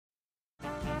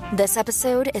This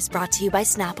episode is brought to you by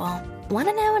Snapple. Want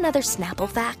to know another Snapple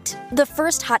fact? The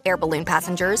first hot air balloon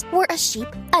passengers were a sheep,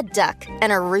 a duck,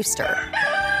 and a rooster.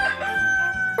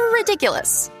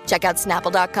 Ridiculous. Check out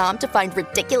Snapple.com to find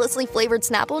ridiculously flavored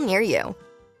Snapple near you.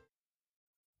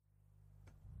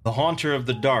 The Haunter of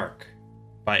the Dark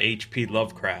by H.P.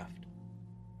 Lovecraft.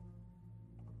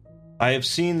 I have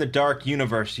seen the dark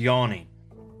universe yawning,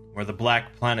 where the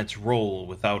black planets roll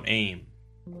without aim,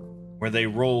 where they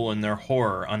roll in their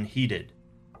horror unheeded,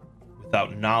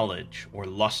 without knowledge or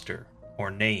luster or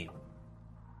name.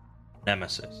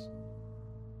 Nemesis.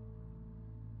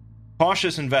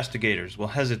 Cautious investigators will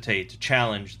hesitate to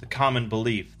challenge the common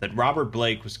belief that Robert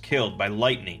Blake was killed by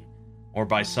lightning or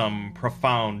by some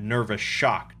profound nervous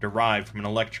shock derived from an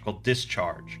electrical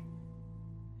discharge.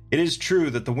 It is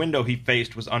true that the window he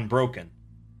faced was unbroken,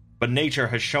 but nature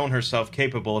has shown herself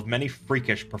capable of many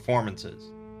freakish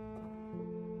performances.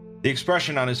 The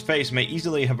expression on his face may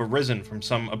easily have arisen from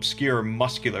some obscure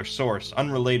muscular source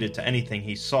unrelated to anything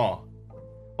he saw,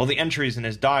 while the entries in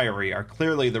his diary are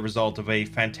clearly the result of a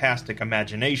fantastic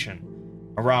imagination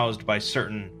aroused by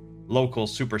certain local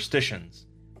superstitions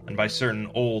and by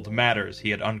certain old matters he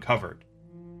had uncovered.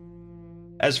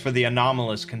 As for the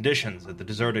anomalous conditions at the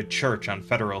deserted church on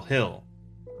Federal Hill,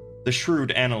 the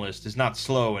shrewd analyst is not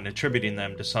slow in attributing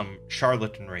them to some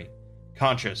charlatanry,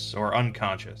 conscious or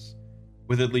unconscious,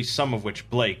 with at least some of which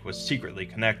Blake was secretly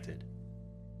connected.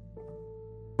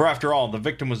 For after all, the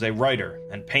victim was a writer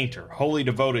and painter wholly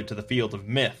devoted to the field of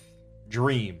myth,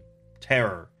 dream,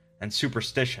 terror, and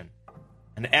superstition,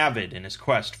 and avid in his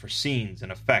quest for scenes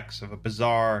and effects of a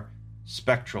bizarre,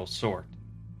 spectral sort.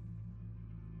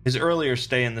 His earlier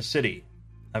stay in the city,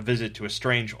 a visit to a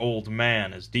strange old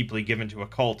man as deeply given to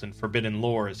occult and forbidden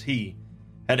lore as he,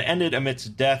 had ended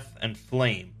amidst death and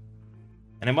flame,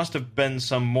 and it must have been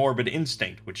some morbid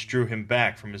instinct which drew him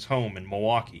back from his home in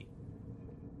Milwaukee.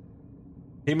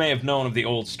 He may have known of the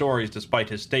old stories despite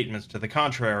his statements to the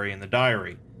contrary in the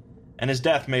diary, and his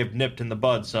death may have nipped in the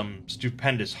bud some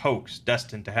stupendous hoax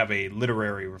destined to have a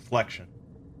literary reflection.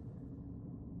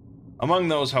 Among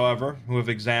those, however, who have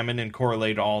examined and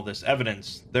correlated all this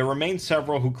evidence, there remain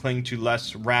several who cling to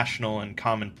less rational and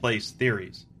commonplace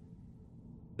theories.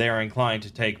 They are inclined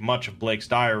to take much of Blake's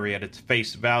diary at its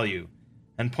face value,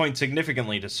 and point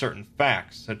significantly to certain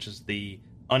facts, such as the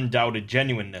undoubted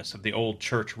genuineness of the old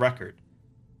church record,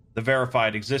 the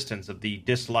verified existence of the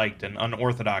disliked and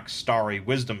unorthodox Starry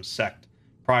Wisdom sect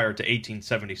prior to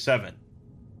 1877,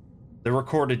 the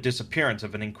recorded disappearance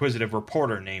of an inquisitive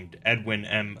reporter named Edwin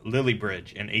M.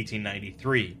 Lillibridge in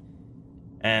 1893,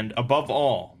 and, above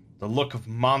all, the look of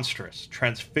monstrous,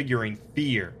 transfiguring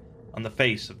fear on the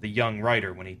face of the young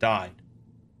writer when he died.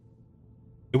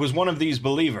 It was one of these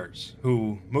believers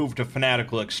who, moved to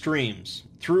fanatical extremes,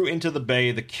 threw into the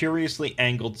bay the curiously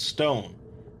angled stone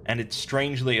and its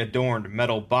strangely adorned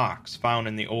metal box found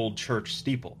in the old church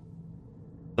steeple.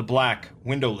 The black,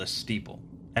 windowless steeple,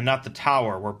 and not the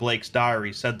tower where Blake's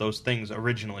diary said those things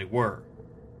originally were.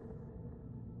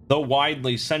 Though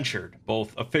widely censured,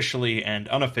 both officially and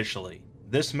unofficially,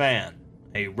 this man,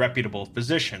 a reputable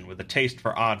physician with a taste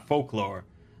for odd folklore,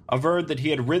 averred that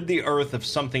he had rid the earth of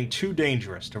something too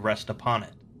dangerous to rest upon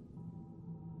it.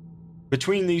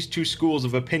 Between these two schools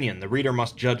of opinion, the reader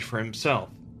must judge for himself.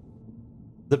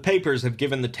 The papers have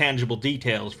given the tangible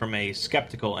details from a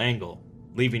skeptical angle,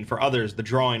 leaving for others the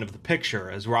drawing of the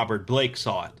picture as Robert Blake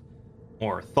saw it,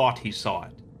 or thought he saw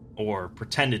it, or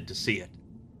pretended to see it.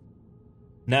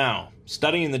 Now,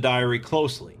 studying the diary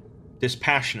closely,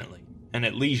 dispassionately, and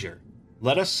at leisure,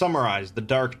 let us summarize the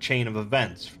dark chain of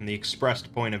events from the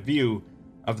expressed point of view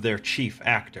of their chief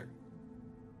actor.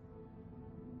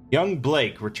 Young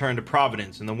Blake returned to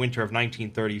Providence in the winter of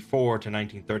 1934 to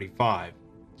 1935,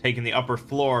 taking the upper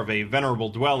floor of a venerable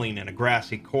dwelling in a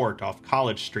grassy court off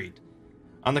College Street,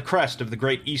 on the crest of the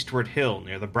great eastward hill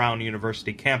near the Brown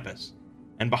University campus,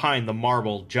 and behind the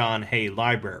marble John Hay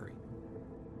Library.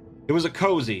 It was a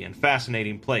cozy and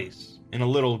fascinating place, in a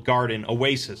little garden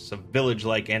oasis of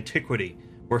village-like antiquity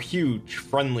where huge,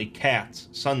 friendly cats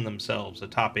sunned themselves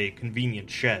atop a convenient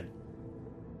shed.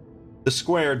 The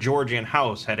square Georgian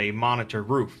house had a monitor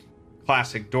roof,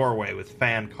 classic doorway with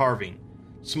fan carving,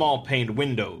 small paned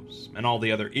windows, and all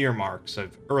the other earmarks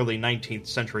of early 19th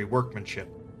century workmanship.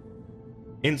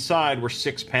 Inside were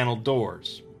 6-paneled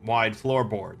doors, wide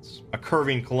floorboards, a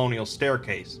curving colonial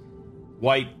staircase,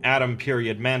 white Adam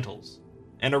period mantels,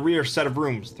 and a rear set of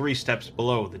rooms 3 steps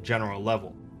below the general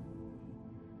level.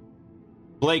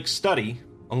 Blake's study,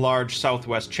 a large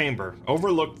southwest chamber,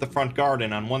 overlooked the front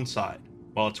garden on one side,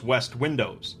 while its west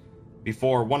windows,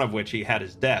 before one of which he had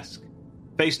his desk,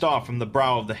 faced off from the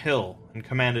brow of the hill and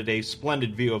commanded a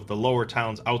splendid view of the lower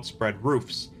town's outspread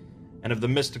roofs and of the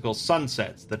mystical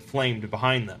sunsets that flamed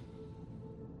behind them.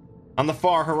 On the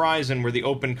far horizon were the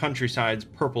open countryside's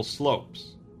purple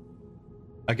slopes.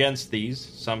 Against these,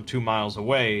 some 2 miles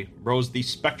away, rose the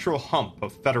spectral hump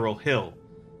of Federal Hill,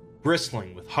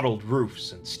 bristling with huddled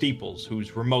roofs and steeples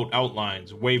whose remote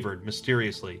outlines wavered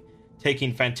mysteriously,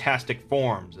 taking fantastic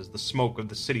forms as the smoke of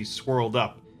the city swirled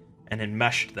up and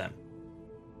enmeshed them.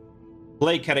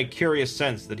 Blake had a curious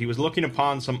sense that he was looking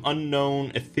upon some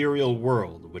unknown, ethereal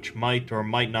world which might or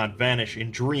might not vanish in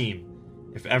dream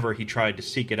if ever he tried to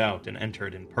seek it out and enter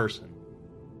it in person.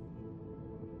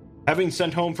 Having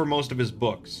sent home for most of his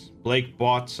books, Blake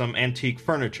bought some antique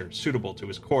furniture suitable to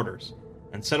his quarters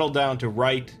and settled down to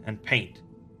write and paint,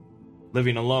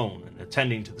 living alone and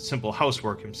attending to the simple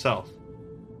housework himself.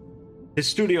 His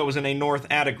studio was in a north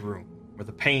attic room, where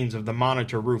the panes of the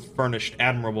monitor roof furnished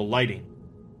admirable lighting.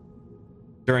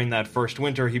 During that first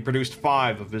winter, he produced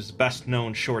 5 of his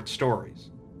best-known short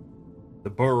stories: The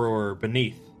Burrower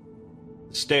Beneath,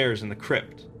 The Stairs in the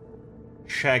Crypt,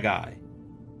 Shagai,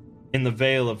 In the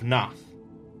Vale of Noth,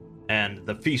 and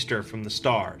The Feaster from the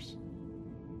Stars,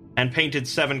 and painted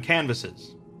 7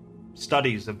 canvases,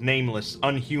 studies of nameless,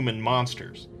 unhuman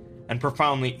monsters, and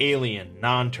profoundly alien,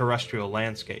 non-terrestrial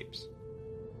landscapes.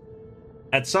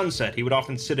 At sunset, he would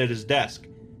often sit at his desk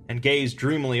and gaze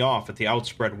dreamily off at the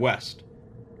outspread west,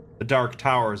 the dark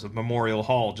towers of Memorial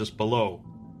Hall just below,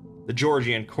 the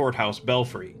Georgian courthouse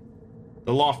belfry,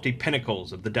 the lofty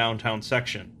pinnacles of the downtown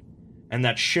section, and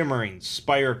that shimmering,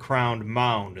 spire-crowned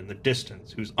mound in the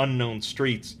distance whose unknown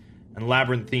streets and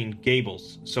labyrinthine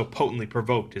gables so potently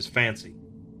provoked his fancy.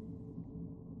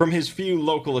 From his few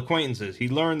local acquaintances, he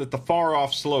learned that the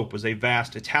far-off slope was a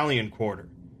vast Italian quarter,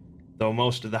 though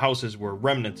most of the houses were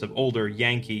remnants of older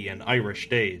Yankee and Irish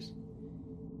days.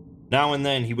 Now and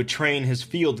then he would train his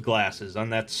field glasses on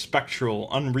that spectral,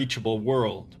 unreachable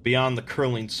world beyond the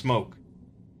curling smoke,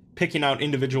 picking out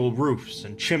individual roofs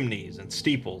and chimneys and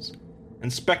steeples,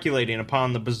 and speculating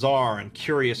upon the bizarre and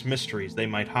curious mysteries they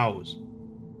might house.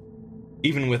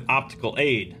 Even with optical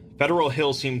aid, Federal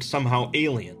Hill seemed somehow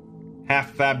alien,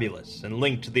 half fabulous, and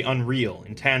linked to the unreal,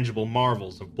 intangible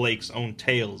marvels of Blake's own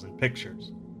tales and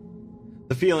pictures.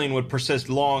 The feeling would persist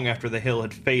long after the hill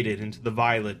had faded into the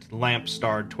violet,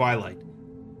 lamp-starred twilight,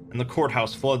 and the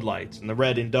courthouse floodlights and the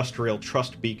red industrial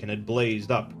trust beacon had blazed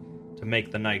up to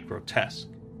make the night grotesque.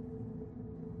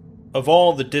 Of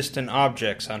all the distant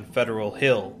objects on Federal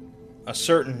Hill, a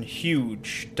certain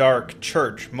huge, dark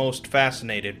church most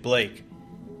fascinated Blake.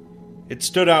 It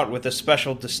stood out with a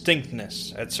special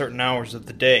distinctness at certain hours of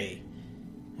the day,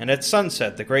 and at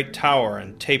sunset the great tower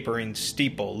and tapering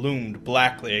steeple loomed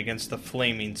blackly against the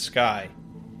flaming sky.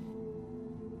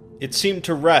 It seemed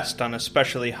to rest on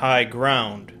especially high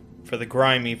ground, for the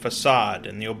grimy facade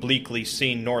and the obliquely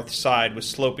seen north side with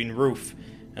sloping roof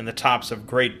and the tops of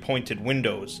great pointed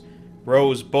windows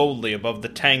rose boldly above the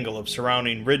tangle of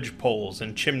surrounding ridge-poles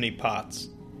and chimney-pots.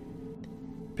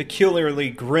 Peculiarly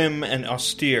grim and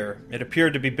austere, it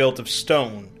appeared to be built of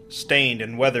stone, stained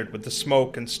and weathered with the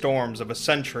smoke and storms of a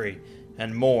century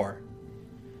and more.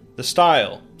 The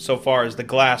style, so far as the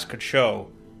glass could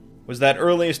show, was that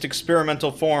earliest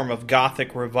experimental form of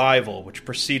Gothic revival which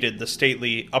preceded the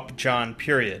stately Upjohn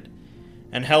period,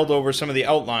 and held over some of the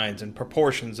outlines and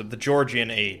proportions of the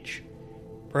Georgian age.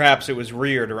 Perhaps it was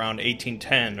reared around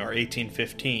 1810 or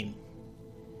 1815.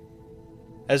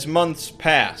 As months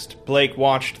passed, Blake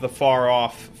watched the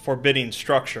far-off, forbidding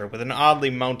structure with an oddly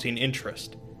mounting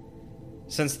interest.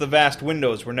 Since the vast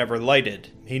windows were never lighted,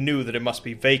 he knew that it must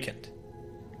be vacant.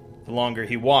 The longer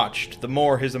he watched, the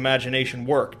more his imagination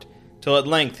worked, till at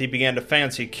length he began to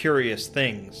fancy curious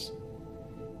things.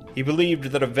 He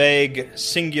believed that a vague,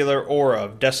 singular aura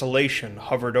of desolation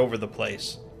hovered over the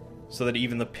place, so that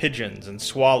even the pigeons and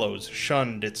swallows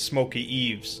shunned its smoky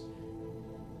eaves.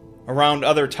 Around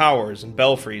other towers and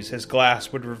belfries his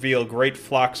glass would reveal great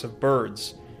flocks of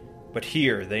birds, but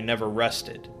here they never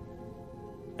rested.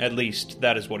 At least,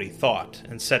 that is what he thought,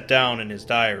 and set down in his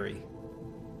diary.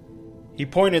 He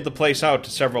pointed the place out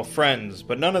to several friends,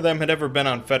 but none of them had ever been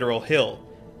on Federal Hill,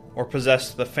 or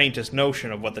possessed the faintest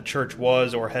notion of what the church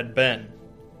was or had been.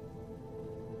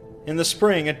 In the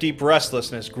spring, a deep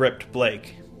restlessness gripped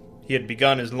Blake. He had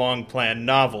begun his long-planned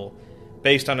novel,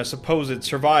 based on a supposed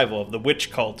survival of the witch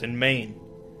cult in Maine,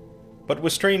 but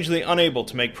was strangely unable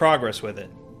to make progress with it.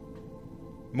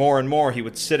 More and more he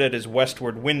would sit at his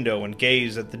westward window and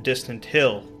gaze at the distant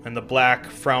hill and the black,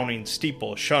 frowning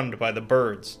steeple shunned by the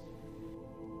birds.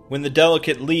 When the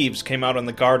delicate leaves came out on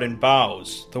the garden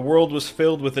boughs, the world was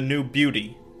filled with a new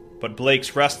beauty, but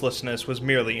Blake's restlessness was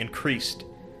merely increased,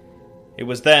 It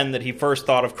was then that he first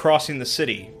thought of crossing the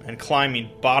city and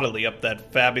climbing bodily up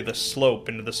that fabulous slope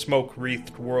into the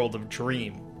smoke-wreathed world of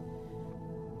Dream.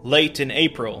 Late in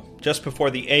April, just before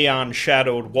the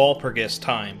aeon-shadowed Walpurgis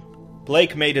time,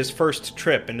 Blake made his first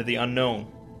trip into the unknown.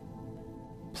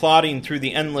 Plodding through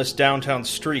the endless downtown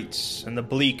streets and the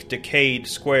bleak, decayed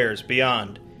squares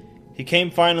beyond, he came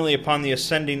finally upon the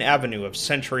ascending avenue of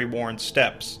century-worn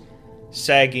steps,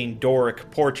 sagging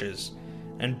Doric porches,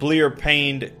 and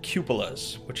blear-paned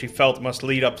cupolas, which he felt must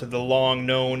lead up to the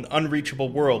long-known, unreachable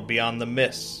world beyond the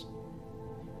mists.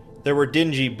 There were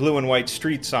dingy blue and white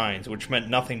street signs which meant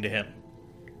nothing to him,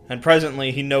 and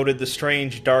presently he noted the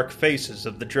strange dark faces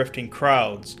of the drifting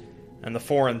crowds and the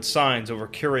foreign signs over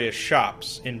curious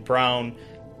shops in brown,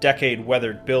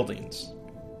 decade-weathered buildings.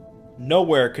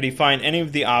 Nowhere could he find any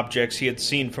of the objects he had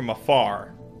seen from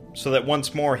afar, so that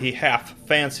once more he half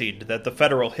fancied that the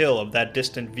federal hill of that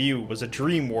distant view was a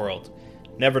dream world,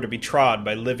 never to be trod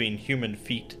by living human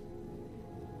feet.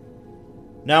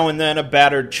 Now and then a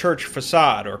battered church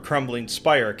facade or crumbling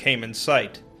spire came in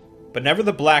sight, but never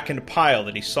the blackened pile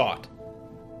that he sought.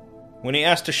 When he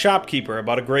asked a shopkeeper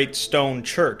about a great stone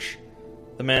church,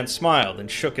 the man smiled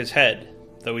and shook his head,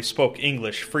 though he spoke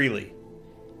English freely.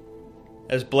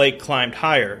 As Blake climbed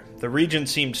higher, the region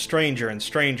seemed stranger and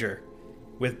stranger,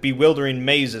 with bewildering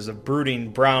mazes of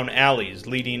brooding brown alleys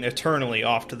leading eternally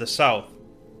off to the south.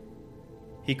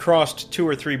 He crossed 2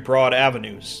 or 3 broad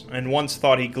avenues, and once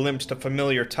thought he glimpsed a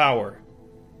familiar tower.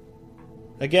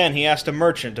 Again he asked a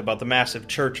merchant about the massive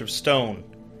church of stone,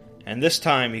 and this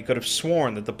time he could have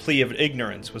sworn that the plea of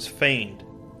ignorance was feigned.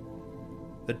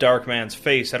 The dark man's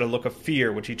face had a look of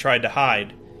fear which he tried to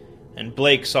hide, and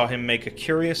Blake saw him make a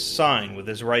curious sign with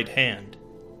his right hand.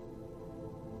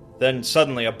 Then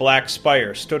suddenly a black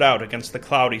spire stood out against the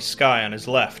cloudy sky on his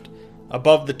left,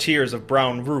 above the tiers of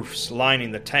brown roofs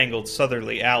lining the tangled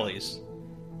southerly alleys.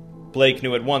 Blake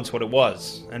knew at once what it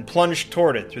was, and plunged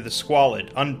toward it through the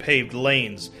squalid, unpaved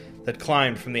lanes that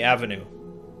climbed from the avenue.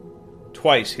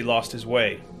 Twice he lost his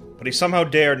way, but he somehow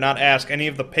dared not ask any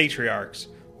of the patriarchs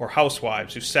or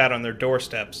housewives who sat on their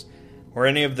doorsteps, or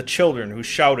any of the children who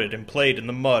shouted and played in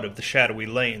the mud of the shadowy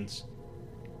lanes.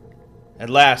 At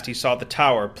last he saw the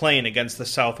tower plain against the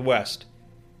southwest,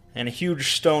 and a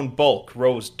huge stone bulk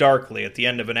rose darkly at the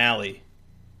end of an alley.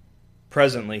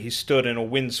 Presently he stood in a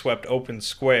wind-swept open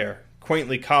square,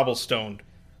 quaintly cobblestoned,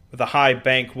 with a high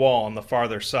bank wall on the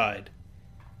farther side.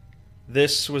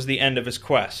 This was the end of his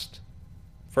quest,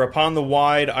 for upon the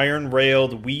wide,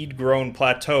 iron-railed, weed-grown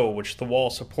plateau which the wall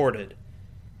supported,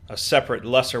 a separate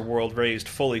lesser world raised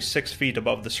fully 6 feet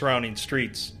above the surrounding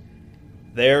streets,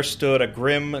 there stood a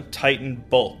grim, titan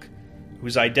bulk,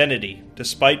 whose identity,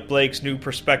 despite Blake's new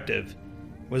perspective,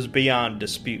 was beyond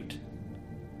dispute.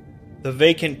 The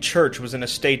vacant church was in a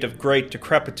state of great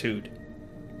decrepitude.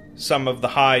 Some of the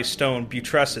high stone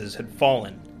buttresses had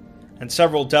fallen, and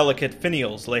several delicate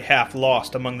finials lay half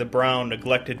lost among the brown,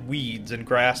 neglected weeds and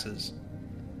grasses.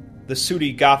 The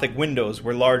sooty Gothic windows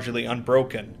were largely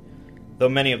unbroken, though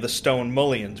many of the stone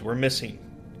mullions were missing.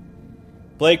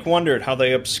 Blake wondered how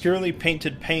the obscurely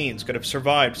painted panes could have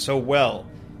survived so well,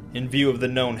 in view of the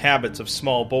known habits of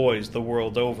small boys the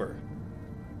world over.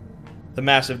 The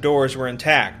massive doors were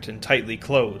intact and tightly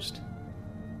closed.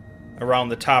 Around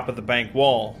the top of the bank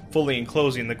wall, fully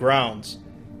enclosing the grounds,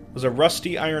 was a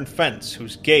rusty iron fence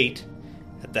whose gate,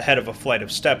 at the head of a flight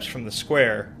of steps from the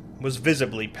square, was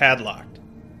visibly padlocked.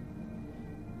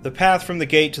 The path from the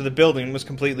gate to the building was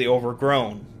completely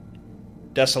overgrown.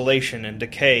 Desolation and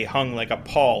decay hung like a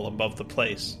pall above the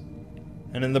place,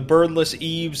 and in the birdless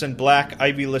eaves and black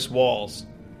ivyless walls,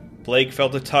 Blake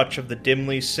felt a touch of the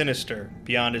dimly sinister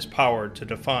beyond his power to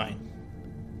define.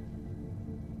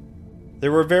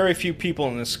 There were very few people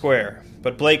in the square,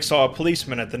 but Blake saw a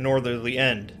policeman at the northerly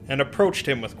end and approached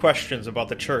him with questions about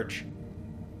the church.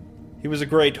 He was a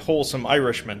great, wholesome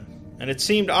Irishman, and it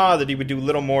seemed odd that he would do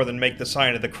little more than make the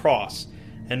sign of the cross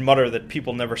and mutter that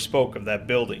people never spoke of that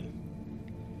building.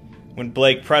 When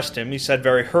Blake pressed him, he said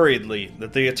very hurriedly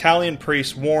that the Italian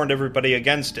priest warned everybody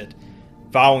against it,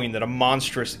 vowing that a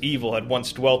monstrous evil had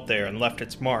once dwelt there and left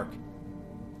its mark.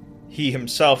 He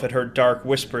himself had heard dark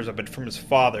whispers of it from his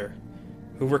father,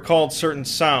 who recalled certain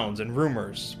sounds and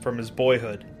rumors from his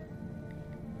boyhood.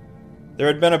 There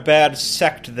had been a bad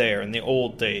sect there in the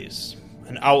old days,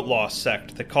 an outlaw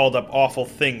sect that called up awful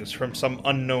things from some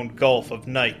unknown gulf of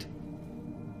night.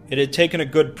 It had taken a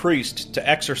good priest to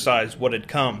exorcise what had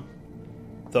come,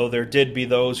 though there did be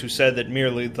those who said that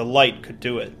merely the light could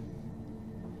do it.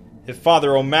 If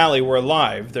Father O'Malley were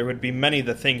alive, there would be many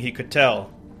the thing he could tell,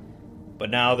 but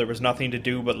now there was nothing to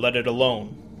do but let it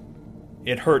alone.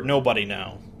 It hurt nobody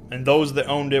now, and those that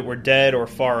owned it were dead or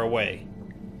far away.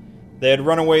 They had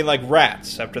run away like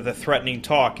rats after the threatening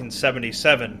talk in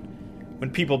 '77,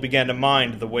 when people began to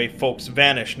mind the way folks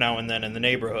vanished now and then in the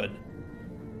neighborhood.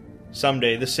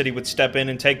 Someday the city would step in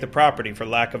and take the property for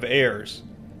lack of heirs,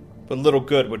 but little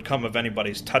good would come of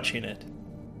anybody's touching it.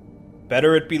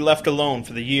 Better it be left alone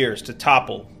for the years to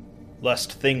topple,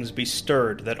 lest things be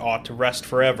stirred that ought to rest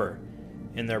forever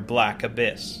in their black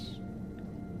abyss.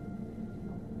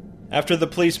 After the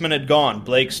policeman had gone,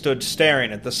 Blake stood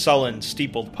staring at the sullen,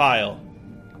 steepled pile.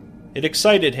 It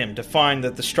excited him to find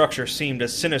that the structure seemed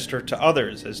as sinister to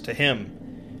others as to him,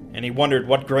 and he wondered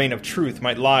what grain of truth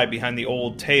might lie behind the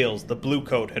old tales the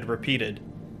Bluecoat had repeated.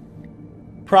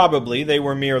 Probably they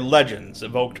were mere legends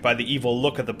evoked by the evil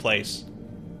look of the place,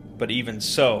 but even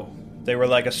so, they were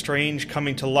like a strange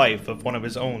coming to life of one of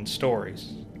his own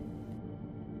stories.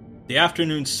 The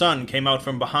afternoon sun came out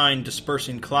from behind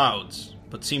dispersing clouds,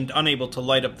 but seemed unable to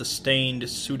light up the stained,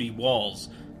 sooty walls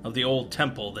of the old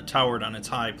temple that towered on its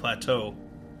high plateau.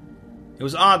 It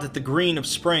was odd that the green of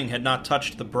spring had not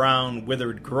touched the brown,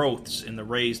 withered growths in the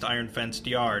raised iron-fenced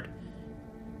yard.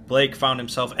 Blake found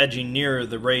himself edging nearer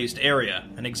the raised area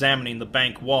and examining the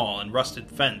bank wall and rusted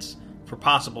fence for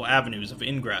possible avenues of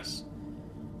ingress.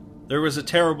 There was a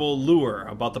terrible lure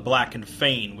about the blackened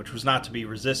fane which was not to be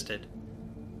resisted.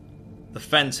 The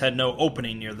fence had no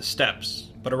opening near the steps,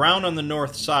 but around on the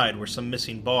north side were some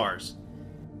missing bars.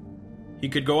 He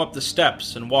could go up the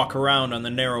steps and walk around on the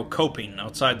narrow coping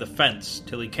outside the fence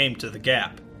till he came to the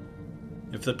gap.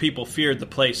 If the people feared the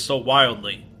place so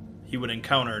wildly, he would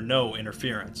encounter no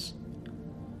interference.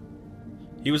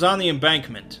 He was on the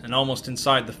embankment and almost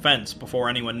inside the fence before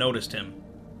anyone noticed him.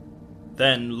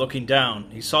 Then, looking down,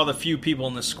 he saw the few people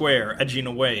in the square edging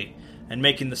away and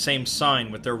making the same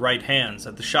sign with their right hands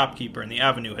that the shopkeeper in the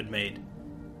avenue had made.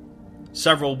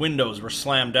 Several windows were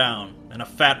slammed down, and a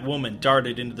fat woman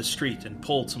darted into the street and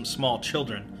pulled some small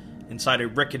children inside a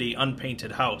rickety,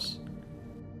 unpainted house.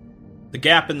 The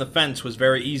gap in the fence was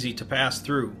very easy to pass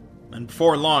through, and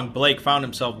before long Blake found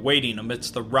himself waiting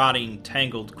amidst the rotting,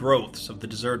 tangled growths of the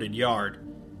deserted yard.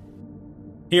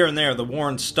 Here and there the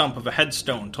worn stump of a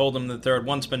headstone told him that there had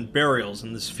once been burials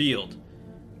in this field,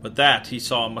 but that, he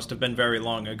saw, must have been very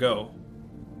long ago.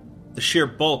 The sheer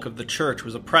bulk of the church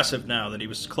was oppressive now that he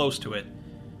was close to it,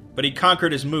 but he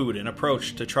conquered his mood and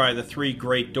approached to try the 3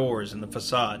 great doors in the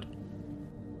facade.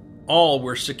 All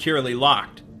were securely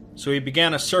locked, so he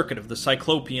began a circuit of the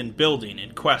Cyclopean building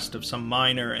in quest of some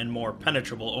minor and more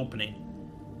penetrable opening.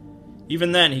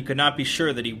 Even then he could not be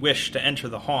sure that he wished to enter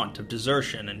the haunt of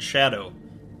desertion and shadow,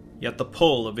 yet the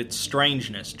pull of its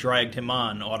strangeness dragged him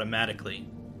on automatically.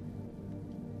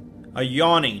 A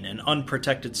yawning and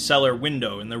unprotected cellar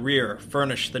window in the rear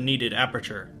furnished the needed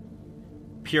aperture.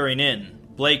 Peering in,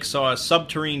 Blake saw a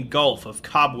subterranean gulf of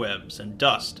cobwebs and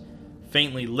dust,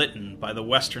 faintly litten by the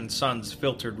western sun's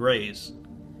filtered rays.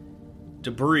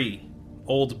 Debris,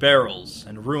 old barrels,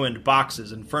 and ruined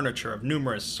boxes and furniture of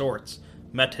numerous sorts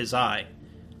met his eye,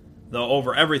 though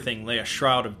over everything lay a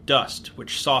shroud of dust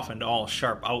which softened all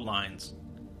sharp outlines.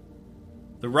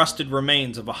 The rusted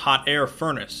remains of a hot air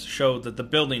furnace showed that the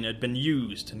building had been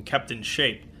used and kept in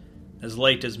shape as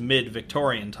late as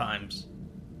mid-Victorian times.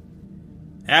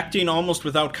 Acting almost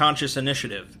without conscious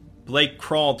initiative, Blake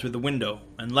crawled through the window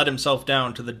and let himself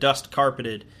down to the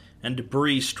dust-carpeted and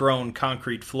debris-strewn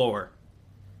concrete floor.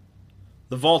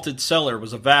 The vaulted cellar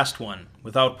was a vast one,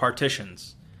 without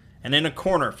partitions, and in a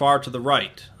corner far to the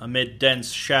right, amid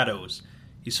dense shadows,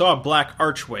 he saw a black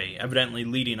archway evidently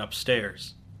leading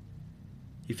upstairs.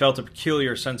 He felt a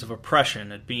peculiar sense of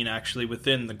oppression at being actually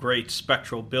within the great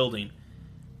spectral building,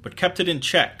 but kept it in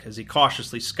check as he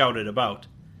cautiously scouted about,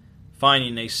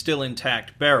 finding a still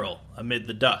intact barrel amid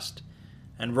the dust,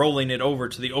 and rolling it over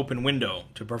to the open window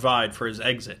to provide for his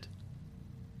exit.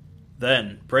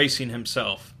 Then, bracing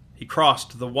himself, he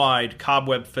crossed the wide,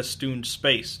 cobweb-festooned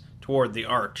space toward the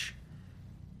arch.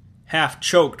 Half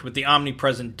choked with the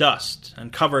omnipresent dust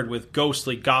and covered with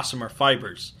ghostly gossamer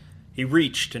fibers, he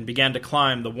reached and began to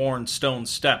climb the worn stone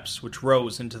steps which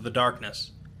rose into the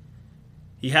darkness.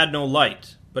 He had no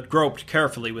light, but groped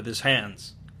carefully with his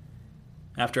hands.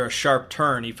 After a sharp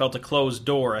turn, he felt a closed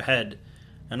door ahead,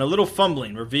 and a little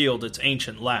fumbling revealed its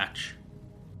ancient latch.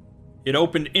 It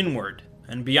opened inward,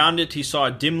 and beyond it he saw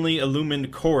a dimly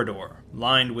illumined corridor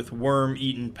lined with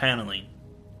worm-eaten paneling.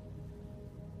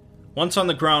 Once on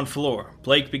the ground floor,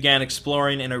 Blake began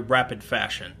exploring in a rapid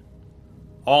fashion.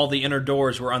 All the inner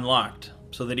doors were unlocked,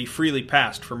 so that he freely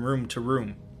passed from room to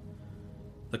room.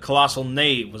 The colossal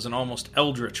nave was an almost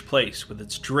eldritch place with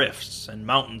its drifts and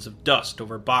mountains of dust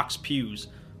over box pews,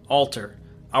 altar,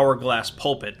 hourglass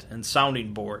pulpit, and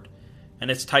sounding board,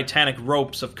 and its titanic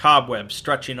ropes of cobweb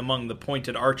stretching among the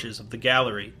pointed arches of the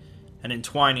gallery and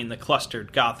entwining the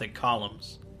clustered Gothic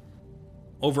columns.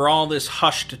 Over all this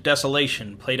hushed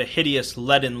desolation played a hideous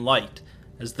leaden light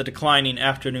as the declining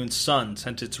afternoon sun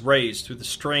sent its rays through the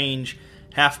strange,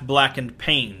 half-blackened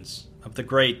panes of the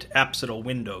great apsidal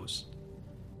windows.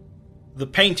 The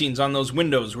paintings on those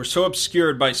windows were so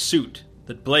obscured by soot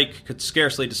that Blake could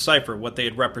scarcely decipher what they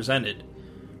had represented,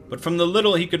 but from the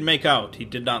little he could make out, he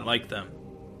did not like them.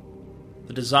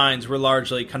 The designs were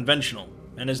largely conventional,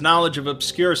 and his knowledge of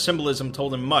obscure symbolism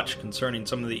told him much concerning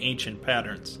some of the ancient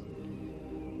patterns.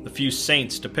 The few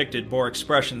saints depicted bore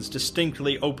expressions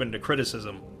distinctly open to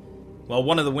criticism, while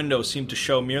one of the windows seemed to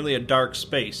show merely a dark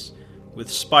space, with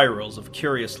spirals of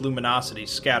curious luminosity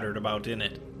scattered about in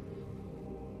it.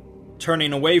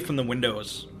 Turning away from the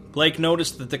windows, Blake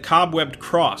noticed that the cobwebbed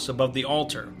cross above the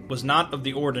altar was not of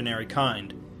the ordinary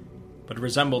kind, but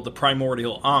resembled the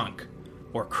primordial Ankh,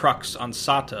 or crux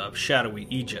ansata of shadowy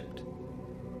Egypt.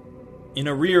 In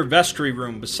a rear vestry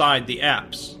room beside the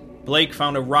apse, Blake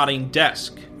found a rotting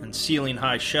desk and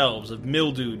ceiling-high shelves of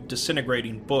mildewed,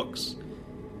 disintegrating books.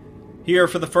 Here,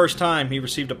 for the first time, he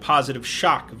received a positive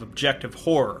shock of objective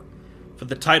horror, for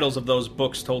the titles of those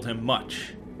books told him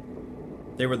much.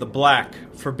 They were the black,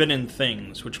 forbidden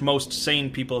things which most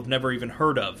sane people have never even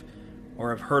heard of, or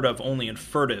have heard of only in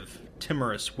furtive,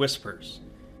 timorous whispers.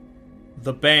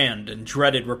 The banned and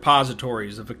dreaded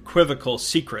repositories of equivocal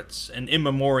secrets and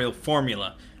immemorial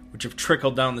formula which have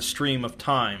trickled down the stream of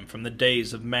time from the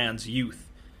days of man's youth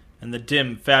and the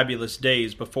dim, fabulous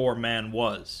days before man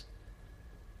was.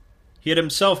 He had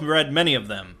himself read many of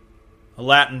them, a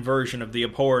Latin version of the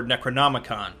abhorred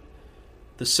Necronomicon,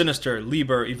 the sinister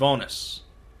Liber Ivonus,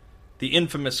 the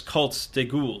infamous Cults de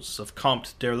Gules of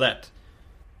Comte d'Erlet,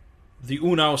 the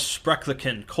Unaus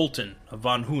Spreclichen Colton of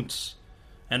von Huntz,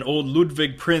 and old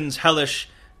Ludwig Prinz Hellish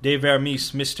de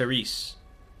Vermis Mysteries.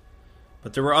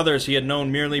 But there were others he had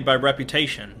known merely by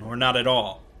reputation, or not at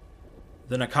all.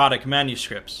 The Narcotic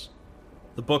Manuscripts,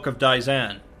 the Book of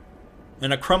Dizan,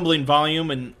 and a crumbling volume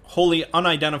in wholly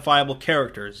unidentifiable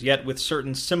characters, yet with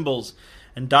certain symbols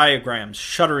and diagrams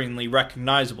shudderingly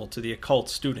recognizable to the occult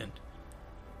student.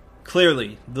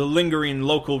 Clearly, the lingering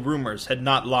local rumors had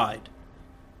not lied.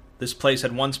 This place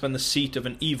had once been the seat of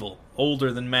an evil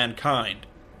older than mankind,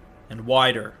 and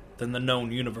wider than the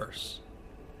known universe.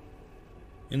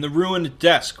 In the ruined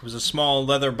desk was a small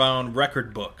leather-bound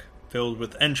record book, filled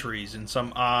with entries in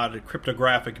some odd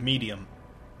cryptographic medium.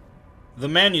 The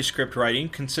manuscript writing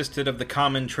consisted of the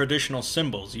common traditional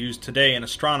symbols used today in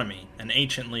astronomy and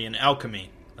anciently in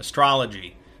alchemy,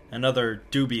 astrology, and other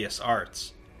dubious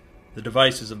arts. The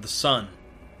devices of the sun,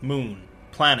 moon,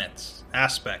 planets,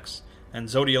 aspects, and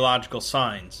zodiological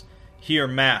signs, here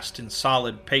massed in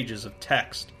solid pages of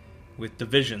text, with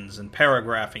divisions and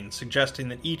paragraphing suggesting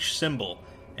that each symbol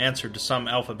answered to some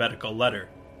alphabetical letter.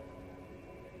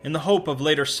 In the hope of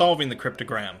later solving the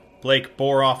cryptogram, Blake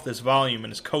bore off this volume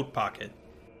in his coat pocket.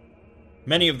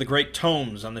 Many of the great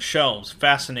tomes on the shelves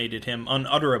fascinated him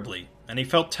unutterably, and he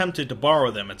felt tempted to borrow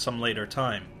them at some later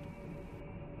time.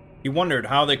 He wondered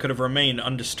how they could have remained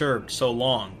undisturbed so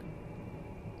long.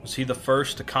 Was he the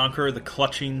first to conquer the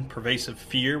clutching, pervasive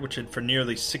fear which had for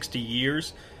nearly 60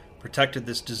 years protected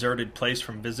this deserted place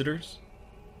from visitors?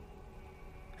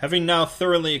 Having now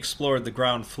thoroughly explored the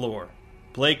ground floor,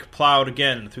 Blake plowed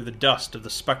again through the dust of the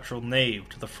spectral nave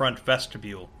to the front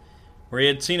vestibule, where he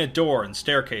had seen a door and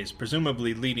staircase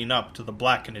presumably leading up to the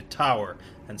blackened tower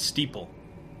and steeple,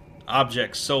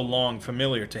 objects so long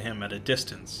familiar to him at a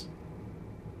distance.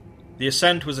 The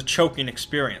ascent was a choking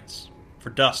experience, for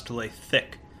dust lay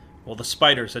thick, while the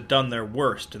spiders had done their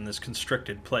worst in this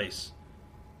constricted place.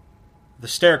 The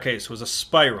staircase was a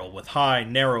spiral with high,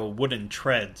 narrow wooden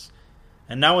treads,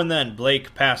 and now and then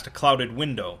Blake passed a clouded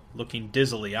window looking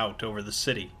dizzily out over the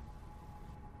city.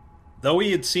 Though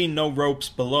he had seen no ropes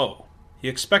below, he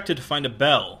expected to find a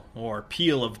bell, or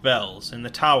peal of bells, in the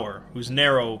tower whose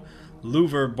narrow,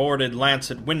 louver-boarded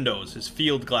lancet windows his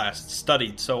field glass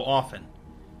studied so often.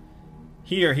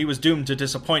 Here he was doomed to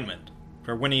disappointment,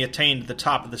 for when he attained the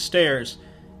top of the stairs,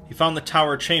 he found the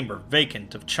tower chamber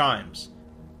vacant of chimes,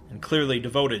 and clearly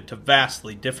devoted to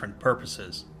vastly different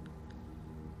purposes.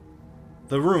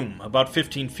 The room, about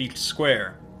 15 feet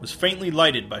square, was faintly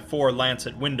lighted by 4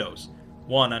 lancet windows,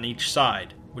 one on each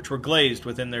side, which were glazed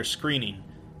within their screening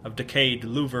of decayed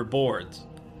louver boards.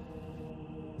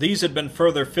 These had been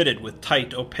further fitted with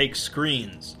tight, opaque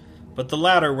screens, but the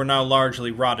latter were now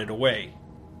largely rotted away.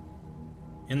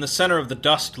 In the center of the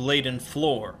dust-laden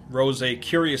floor rose a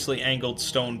curiously angled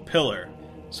stone pillar,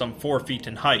 some 4 feet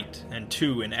in height and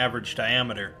 2 in average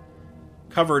diameter.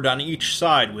 covered on each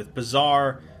side with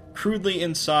bizarre, crudely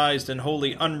incised and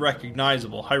wholly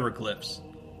unrecognizable hieroglyphs.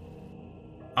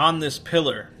 On this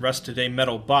pillar rested a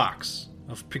metal box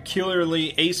of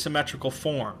peculiarly asymmetrical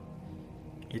form,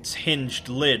 its hinged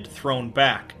lid thrown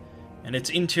back, and its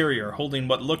interior holding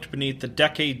what looked beneath the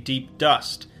decade-deep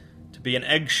dust to be an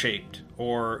egg-shaped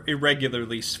or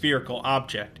irregularly spherical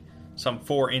object some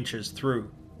 4 inches through.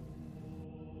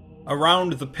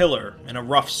 Around the pillar, in a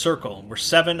rough circle, were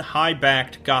 7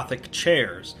 high-backed Gothic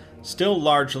chairs, still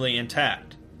largely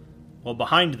intact, while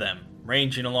behind them,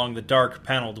 ranging along the dark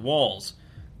paneled walls,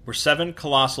 were 7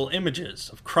 colossal images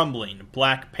of crumbling,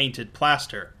 black-painted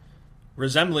plaster,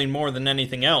 resembling more than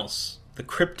anything else the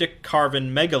cryptic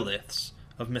carven megaliths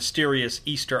of mysterious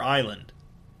Easter Island.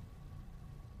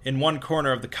 In one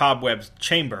corner of the cobwebbed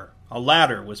chamber, a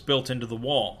ladder was built into the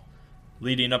wall,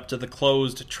 leading up to the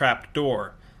closed trap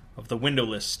door of the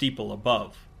windowless steeple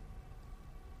above.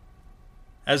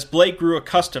 As Blake grew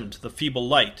accustomed to the feeble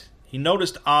light, he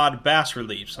noticed odd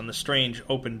bas-reliefs on the strange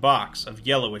open box of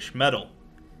yellowish metal.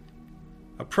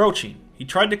 Approaching, he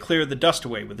tried to clear the dust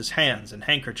away with his hands and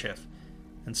handkerchief,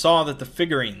 and saw that the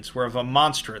figurines were of a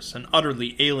monstrous and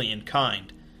utterly alien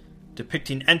kind,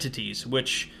 depicting entities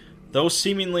which, though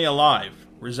seemingly alive,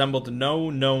 resembled no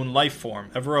known life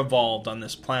form ever evolved on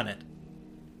this planet.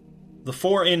 The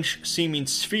 4-inch seeming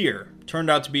sphere turned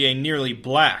out to be a nearly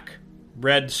black,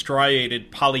 red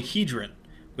striated polyhedron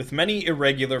with many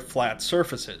irregular flat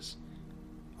surfaces,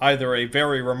 either a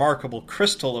very remarkable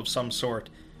crystal of some sort,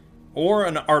 or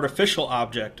an artificial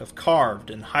object of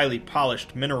carved and highly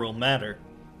polished mineral matter.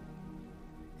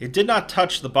 It did not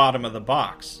touch the bottom of the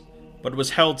box, but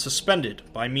was held suspended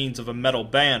by means of a metal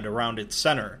band around its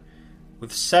center,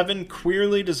 with 7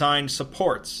 queerly designed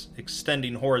supports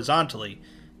extending horizontally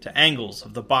to angles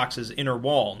of the box's inner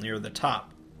wall near the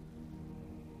top.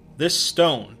 This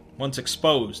stone, once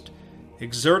exposed,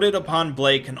 exerted upon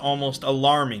Blake an almost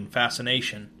alarming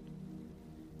fascination.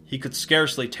 He could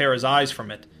scarcely tear his eyes from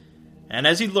it, and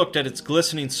as he looked at its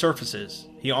glistening surfaces,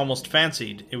 he almost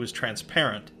fancied it was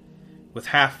transparent, with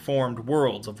half-formed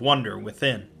worlds of wonder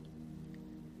within.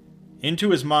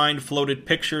 Into his mind floated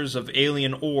pictures of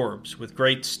alien orbs with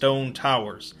great stone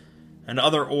towers, and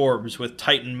other orbs with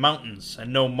Titan mountains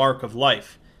and no mark of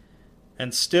life,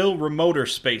 and still remoter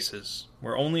spaces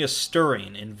where only a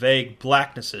stirring in vague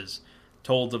blacknesses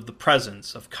told of the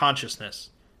presence of consciousness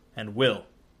and will.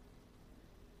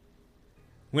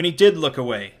 When he did look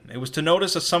away, it was to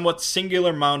notice a somewhat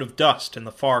singular mound of dust in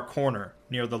the far corner,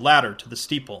 near the ladder to the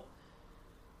steeple.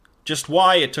 Just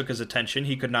why it took his attention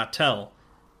he could not tell,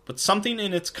 but something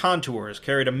in its contours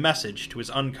carried a message to his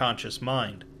unconscious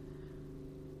mind.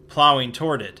 Plowing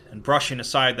toward it, and brushing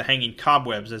aside the hanging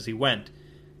cobwebs as he went,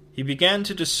 he began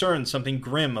to discern something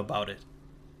grim about it.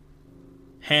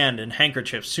 Hand and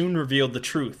handkerchief soon revealed the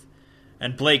truth,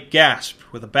 and Blake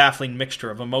gasped with a baffling mixture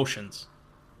of emotions.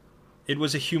 It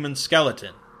was a human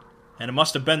skeleton, and it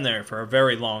must have been there for a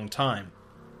very long time.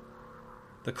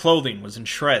 The clothing was in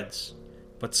shreds,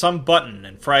 but some button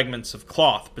and fragments of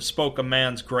cloth bespoke a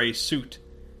man's gray suit.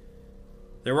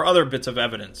 There were other bits of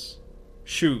evidence: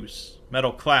 shoes,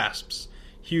 metal clasps,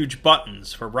 huge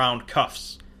buttons for round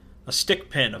cuffs, a stick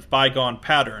pin of bygone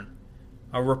pattern,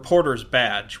 a reporter's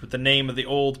badge with the name of the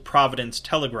old Providence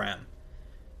Telegram,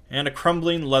 and a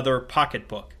crumbling leather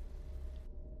pocketbook.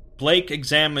 Blake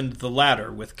examined the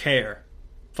latter with care,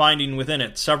 finding within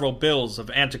it several bills of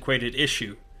antiquated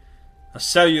issue, a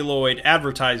celluloid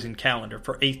advertising calendar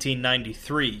for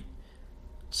 1893,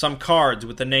 some cards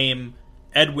with the name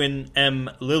Edwin M.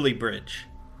 Lillibridge,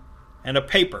 and a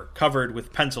paper covered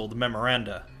with penciled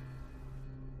memoranda.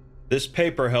 This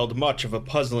paper held much of a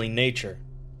puzzling nature,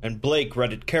 and Blake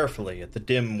read it carefully at the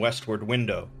dim westward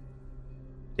window.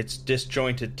 Its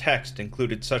disjointed text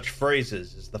included such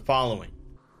phrases as the following: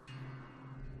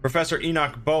 Professor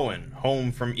Enoch Bowen,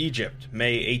 home from Egypt,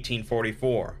 May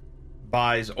 1844.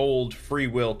 Buys old Free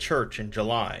Will Church in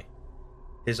July.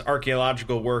 His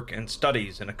archaeological work and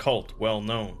studies in occult well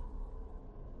known.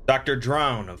 Dr.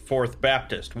 Drown of Fourth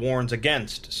Baptist warns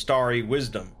against starry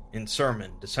wisdom in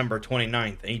sermon December 29,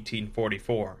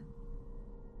 1844.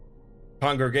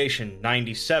 Congregation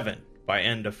 97 by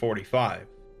end of 45.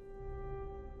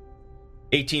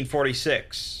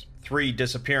 1846, 3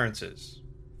 disappearances.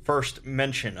 First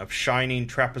mention of shining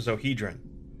trapezohedron.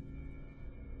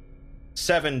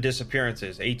 7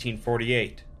 disappearances,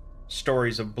 1848.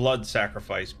 Stories of blood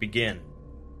sacrifice begin.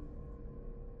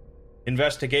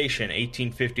 Investigation,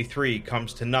 1853,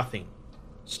 comes to nothing.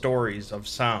 Stories of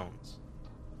sounds.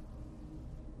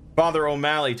 Father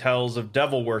O'Malley tells of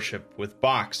devil worship with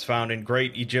box found in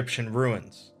great Egyptian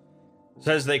ruins.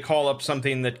 Says they call up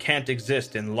something that can't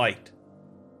exist in light.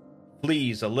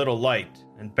 Flees a little light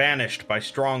and banished by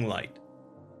strong light.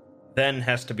 Then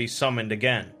has to be summoned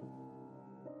again.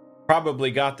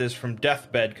 Probably got this from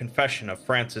deathbed confession of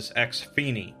Francis X.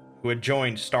 Feeney, who had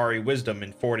joined Starry Wisdom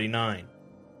in 49.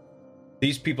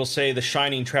 These people say the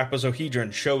shining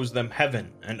trapezohedron shows them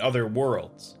heaven and other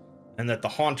worlds, and that the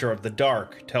Haunter of the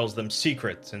Dark tells them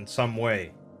secrets in some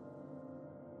way.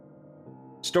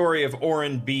 Story of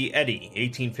Orrin B. Eddy,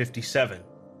 1857.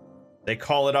 They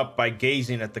call it up by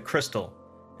gazing at the crystal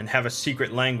and have a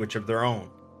secret language of their own.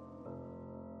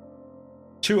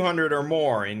 200 or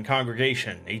more in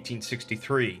congregation,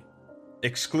 1863.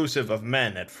 Exclusive of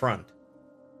men at front.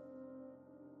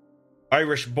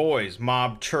 Irish boys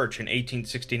mobbed church in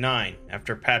 1869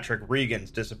 after Patrick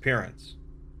Regan's disappearance.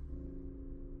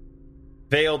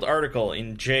 Veiled article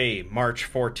in J, March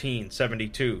 14,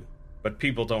 72, but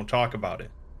people don't talk about it.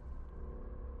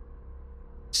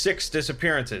 6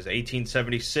 disappearances,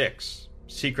 1876.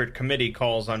 Secret committee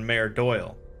calls on Mayor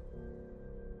Doyle.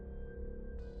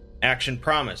 Action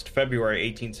promised, February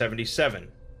 1877.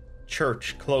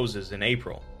 Church closes in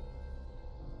April.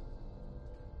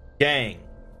 Gang,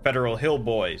 Federal Hill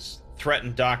Boys,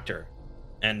 threaten doctor,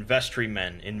 and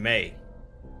vestrymen in May.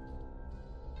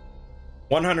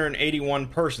 181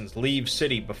 persons leave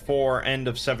city before end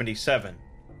of 77.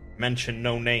 Mention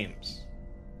no names.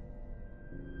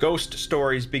 Ghost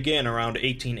stories begin around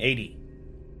 1880.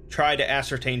 Try to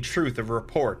ascertain truth of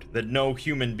report that no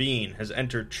human being has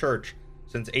entered church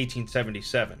since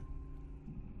 1877.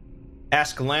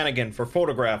 Ask Lanigan for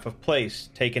photograph of place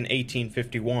taken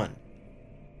 1851.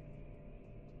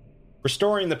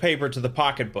 Restoring the paper to the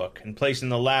pocketbook and placing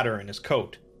the latter in his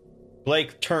coat,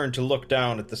 Blake turned to look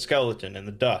down at the skeleton in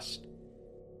the dust.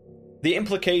 The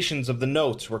implications of the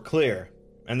notes were clear,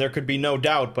 and there could be no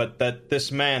doubt but that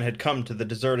this man had come to the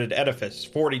deserted edifice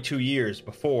 42 years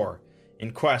before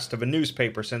in quest of a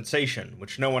newspaper sensation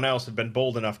which no one else had been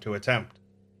bold enough to attempt.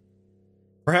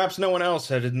 Perhaps no one else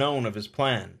had known of his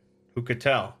plan, who could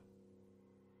tell?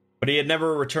 But he had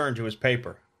never returned to his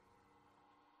paper.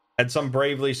 Had some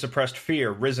bravely suppressed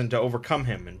fear risen to overcome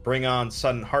him and bring on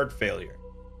sudden heart failure?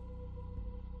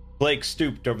 Blake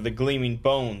stooped over the gleaming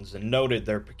bones and noted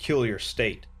their peculiar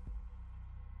state.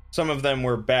 Some of them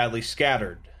were badly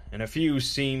scattered, and a few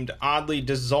seemed oddly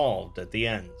dissolved at the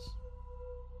ends.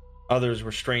 Others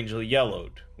were strangely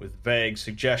yellowed, with vague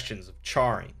suggestions of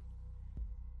charring.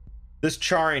 This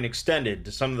charring extended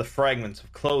to some of the fragments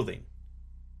of clothing.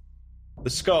 The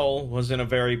skull was in a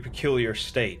very peculiar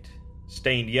state,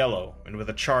 stained yellow and with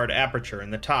a charred aperture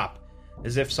in the top,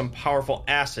 as if some powerful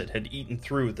acid had eaten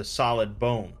through the solid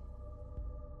bone.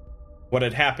 What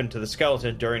had happened to the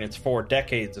skeleton during its 4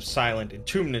 decades of silent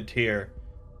entombment here,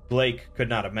 Blake could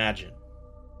not imagine.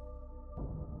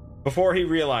 Before he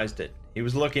realized it, he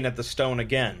was looking at the stone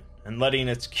again, and letting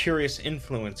its curious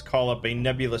influence call up a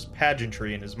nebulous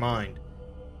pageantry in his mind.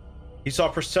 He saw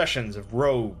processions of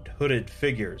robed, hooded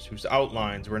figures whose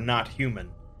outlines were not human,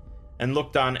 and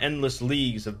looked on endless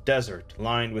leagues of desert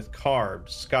lined with carved,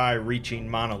 sky-reaching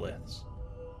monoliths.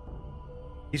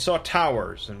 He saw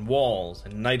towers and walls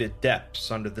and nighted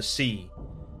depths under the sea,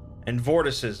 and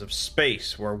vortices of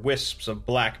space where wisps of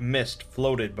black mist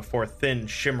floated before thin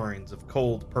shimmerings of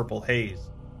cold purple haze.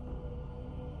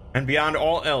 And beyond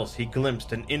all else he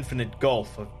glimpsed an infinite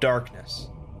gulf of darkness,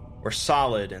 where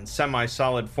solid and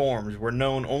semi-solid forms were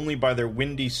known only by their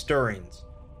windy stirrings,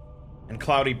 and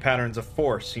cloudy patterns of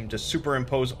force seemed to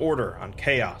superimpose order on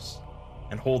chaos,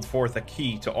 and hold forth a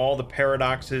key to all the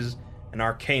paradoxes and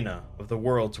arcana of the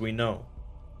worlds we know.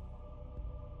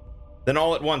 Then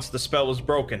all at once the spell was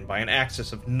broken by an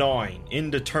axis of gnawing,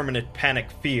 indeterminate panic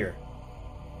fear.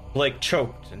 Blake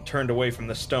choked and turned away from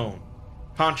the stone,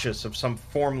 conscious of some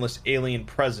formless alien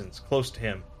presence close to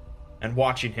him and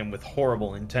watching him with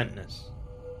horrible intentness.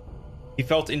 He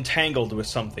felt entangled with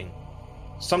something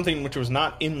which was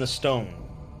not in the stone,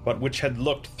 but which had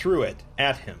looked through it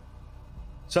at him.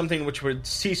 Something which would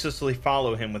ceaselessly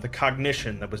follow him with a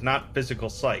cognition that was not physical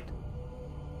sight.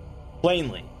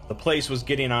 Plainly, the place was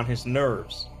getting on his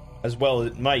nerves, as well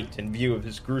it might in view of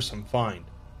his gruesome find.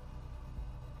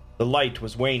 The light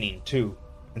was waning, too,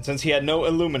 and since he had no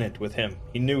illuminant with him,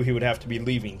 he knew he would have to be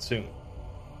leaving soon.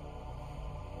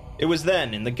 It was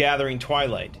then, in the gathering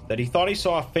twilight, that he thought he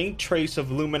saw a faint trace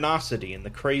of luminosity in the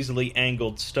crazily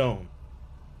angled stone.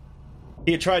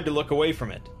 He had tried to look away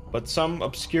from it, but some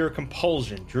obscure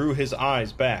compulsion drew his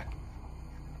eyes back.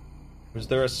 Was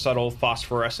there a subtle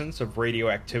phosphorescence of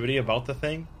radioactivity about the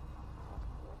thing?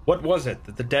 What was it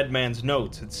that the dead man's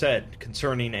notes had said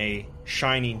concerning a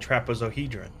shining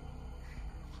trapezohedron?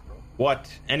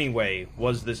 What, anyway,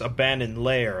 was this abandoned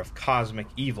lair of cosmic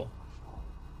evil?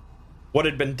 What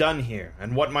had been done here,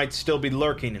 and what might still be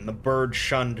lurking in the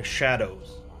bird-shunned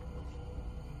shadows?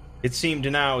 It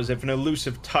seemed now as if an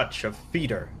elusive touch of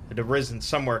fetor had arisen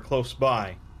somewhere close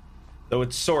by, though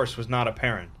its source was not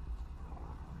apparent.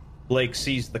 Blake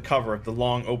seized the cover of the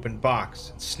long open box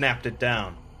and snapped it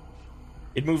down.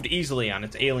 It moved easily on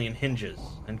its alien hinges,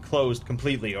 and closed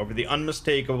completely over the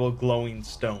unmistakable glowing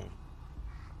stone.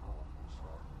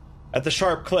 At the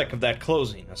sharp click of that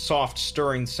closing, a soft,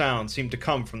 stirring sound seemed to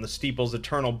come from the steeple's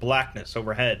eternal blackness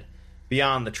overhead,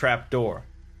 beyond the trap door.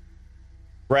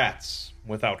 Rats,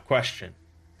 without question,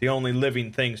 the only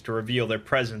living things to reveal their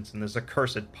presence in this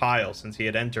accursed pile since he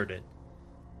had entered it.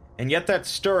 And yet that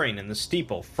stirring in the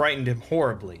steeple frightened him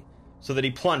horribly, so that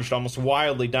he plunged almost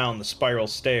wildly down the spiral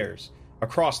stairs,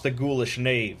 across the ghoulish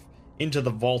nave, into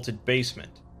the vaulted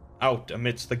basement, out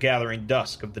amidst the gathering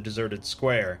dusk of the deserted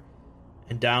square,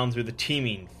 and down through the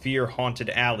teeming, fear-haunted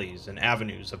alleys and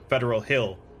avenues of Federal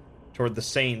Hill toward the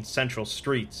sane central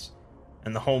streets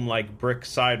and the home-like brick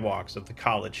sidewalks of the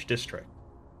college district.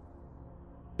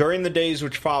 During the days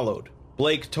which followed,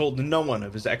 Blake told no one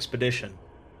of his expedition.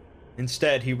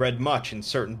 Instead, he read much in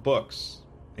certain books,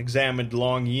 examined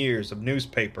long years of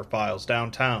newspaper files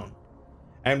downtown,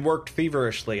 and worked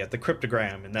feverishly at the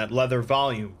cryptogram in that leather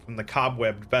volume from the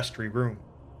cobwebbed vestry room.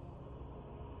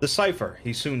 The cipher,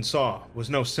 he soon saw, was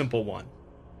no simple one,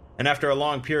 and after a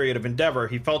long period of endeavor,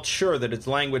 he felt sure that its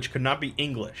language could not be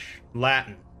English,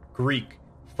 Latin, Greek,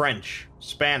 French,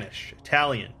 Spanish,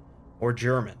 Italian, or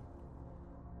German.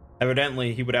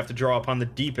 Evidently, he would have to draw upon the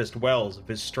deepest wells of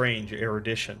his strange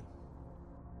erudition.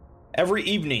 Every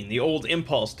evening, the old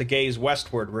impulse to gaze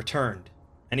westward returned,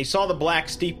 and he saw the black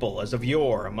steeple as of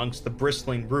yore amongst the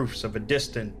bristling roofs of a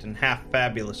distant and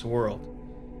half-fabulous world.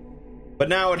 But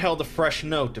now it held a fresh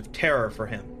note of terror for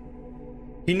him.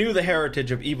 He knew the heritage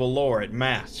of evil lore it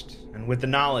masked, and with the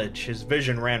knowledge his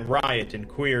vision ran riot in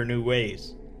queer new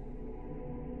ways.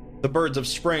 The birds of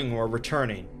spring were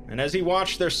returning, and as he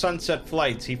watched their sunset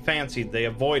flights he fancied they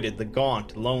avoided the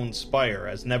gaunt, lone spire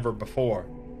as never before.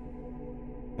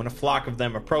 When a flock of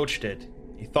them approached it,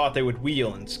 he thought they would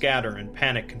wheel and scatter in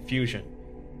panic confusion,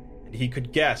 and he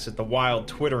could guess at the wild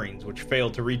twitterings which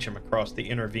failed to reach him across the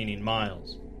intervening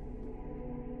miles.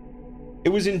 It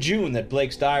was in June that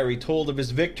Blake's diary told of his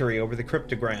victory over the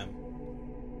cryptogram.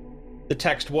 The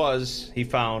text was, he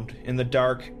found, in the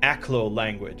dark Aklo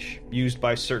language used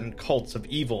by certain cults of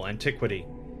evil antiquity,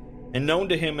 and known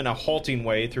to him in a halting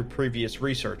way through previous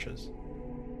researches.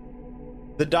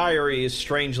 The diary is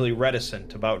strangely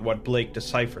reticent about what Blake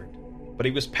deciphered, but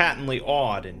he was patently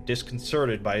awed and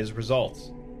disconcerted by his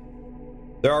results.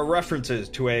 There are references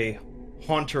to a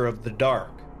haunter of the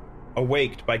dark,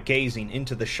 awaked by gazing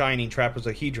into the shining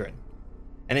trapezohedron,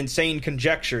 and insane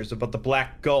conjectures about the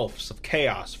black gulfs of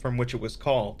chaos from which it was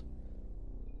called.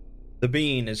 The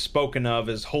being is spoken of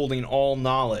as holding all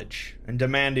knowledge and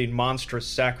demanding monstrous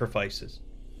sacrifices.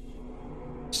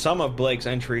 Some of Blake's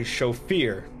entries show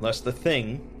fear lest the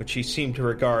thing, which he seemed to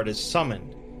regard as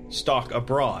summoned, stalk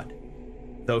abroad,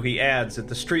 though he adds that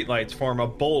the streetlights form a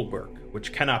bulwark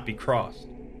which cannot be crossed.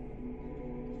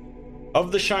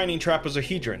 Of the shining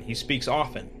trapezohedron he speaks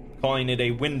often, calling it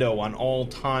a window on all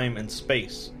time and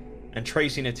space, and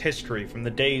tracing its history from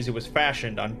the days it was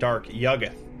fashioned on dark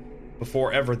Yuggoth,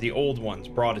 before ever the old ones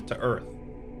brought it to Earth.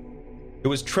 It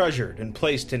was treasured and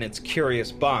placed in its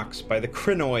curious box by the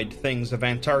crinoid things of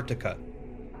Antarctica,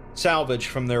 salvaged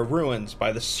from their ruins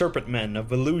by the serpent men of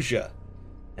Velusia,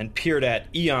 and peered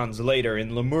at eons later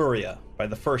in Lemuria by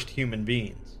the first human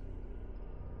beings.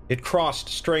 It crossed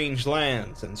strange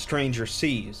lands and stranger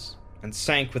seas, and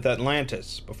sank with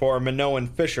Atlantis before a Minoan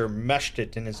fisher meshed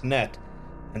it in his net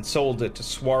and sold it to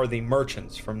swarthy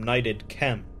merchants from knighted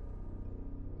Kem.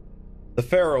 The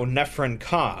pharaoh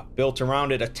Nephren-Ka built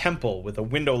around it a temple with a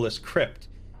windowless crypt,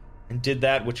 and did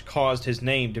that which caused his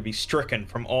name to be stricken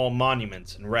from all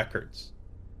monuments and records.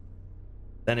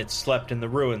 Then it slept in the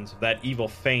ruins of that evil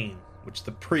fane which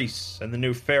the priests and the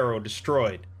new pharaoh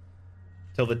destroyed,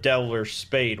 till the deviler's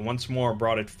spade once more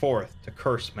brought it forth to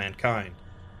curse mankind.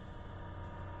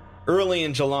 Early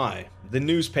in July, the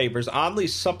newspapers oddly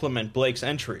supplement Blake's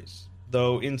entries,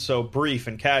 though in so brief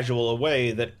and casual a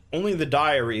way that only the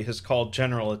diary has called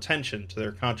general attention to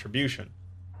their contribution.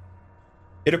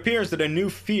 It appears that a new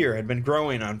fear had been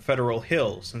growing on Federal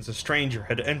Hill since a stranger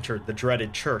had entered the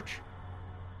dreaded church.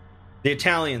 The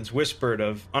Italians whispered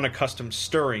of unaccustomed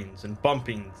stirrings and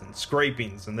bumpings and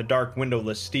scrapings in the dark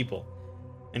windowless steeple,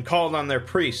 and called on their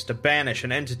priests to banish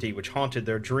an entity which haunted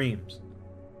their dreams.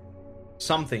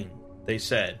 Something, they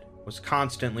said, was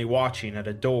constantly watching at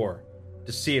a door,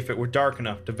 to see if it were dark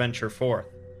enough to venture forth.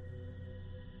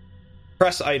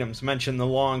 Press items mentioned the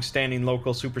long-standing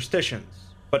local superstitions,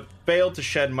 but failed to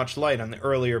shed much light on the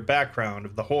earlier background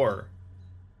of the horror.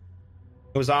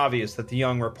 It was obvious that the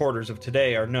young reporters of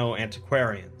today are no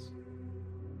antiquarians.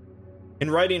 In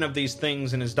writing of these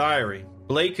things in his diary,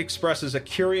 Blake expresses a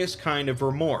curious kind of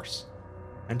remorse,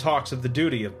 and talks of the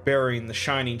duty of burying the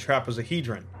shining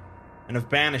trapezohedron, and of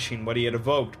banishing what he had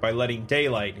evoked by letting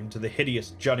daylight into the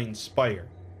hideous jutting spire.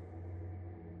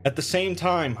 At the same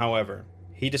time, however,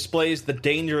 he displays the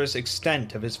dangerous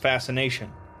extent of his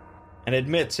fascination, and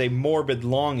admits a morbid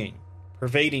longing,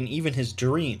 pervading even his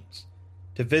dreams,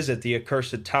 to visit the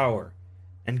accursed tower,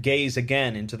 and gaze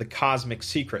again into the cosmic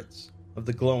secrets of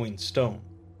the glowing stone.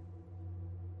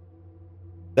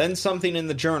 Then something in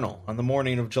the journal on the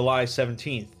morning of July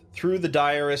 17th threw the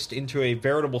diarist into a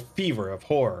veritable fever of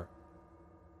horror.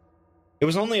 It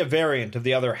was only a variant of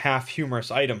the other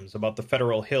half-humorous items about the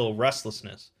Federal Hill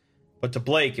restlessness, but to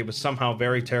Blake it was somehow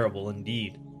very terrible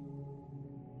indeed.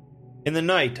 In the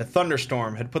night, a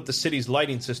thunderstorm had put the city's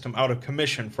lighting system out of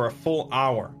commission for a full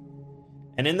hour,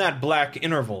 and in that black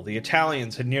interval the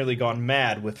Italians had nearly gone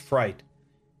mad with fright.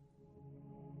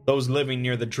 Those living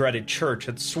near the dreaded church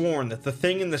had sworn that the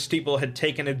thing in the steeple had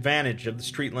taken advantage of the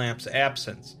street lamp's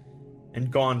absence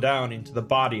and gone down into the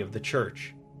body of the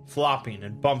church, flopping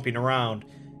and bumping around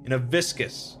in a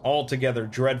viscous, altogether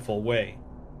dreadful way.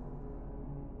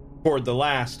 Toward the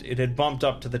last, it had bumped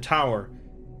up to the tower,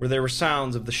 where there were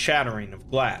sounds of the shattering of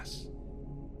glass.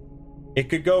 It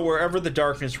could go wherever the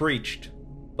darkness reached,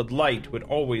 but light would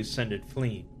always send it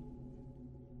fleeing.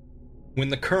 When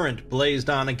the current blazed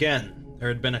on again, there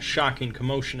had been a shocking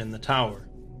commotion in the tower,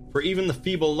 for even the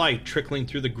feeble light trickling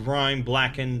through the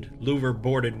grime-blackened,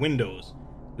 louver-boarded windows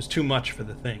was too much for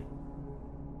the thing.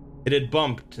 It had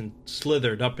bumped and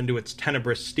slithered up into its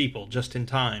tenebrous steeple just in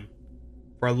time,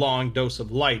 for a long dose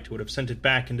of light would have sent it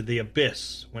back into the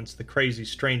abyss whence the crazy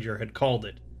stranger had called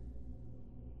it.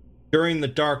 During the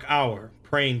dark hour,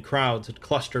 praying crowds had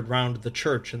clustered round the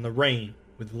church in the rain,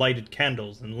 with lighted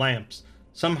candles and lamps,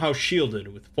 somehow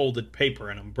shielded with folded paper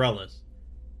and umbrellas.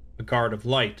 A guard of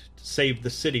light to save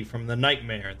the city from the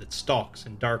nightmare that stalks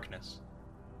in darkness.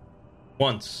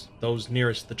 Once, those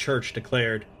nearest the church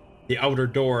declared, the outer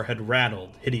door had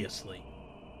rattled hideously.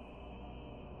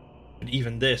 But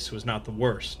even this was not the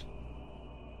worst.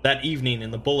 That evening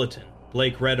in the bulletin,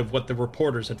 Blake read of what the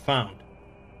reporters had found.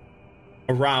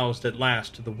 Aroused at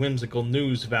last to the whimsical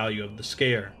news value of the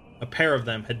scare, a pair of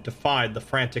them had defied the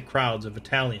frantic crowds of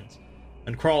Italians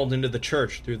and crawled into the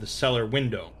church through the cellar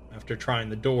window after trying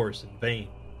the doors in vain.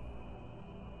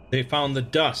 They found the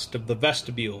dust of the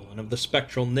vestibule and of the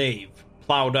spectral nave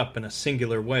plowed up in a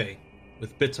singular way,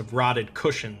 with bits of rotted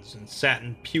cushions and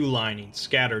satin pew linings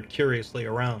scattered curiously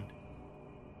around.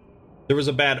 There was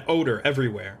a bad odor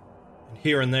everywhere, and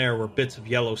here and there were bits of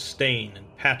yellow stain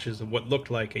and patches of what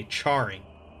looked like a charring.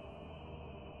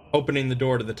 Opening the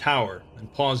door to the tower,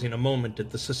 and pausing a moment at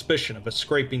the suspicion of a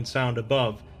scraping sound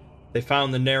above, they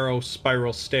found the narrow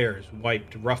spiral stairs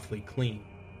wiped roughly clean.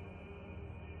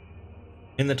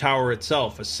 In the tower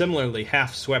itself, a similarly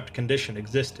half-swept condition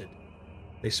existed.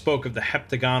 They spoke of the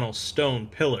heptagonal stone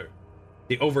pillar,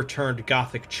 the overturned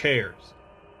Gothic chairs,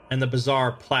 and the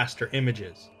bizarre plaster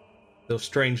images, though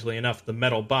strangely enough the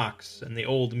metal box and the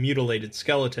old mutilated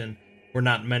skeleton were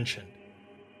not mentioned.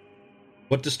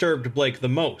 What disturbed Blake the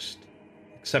most,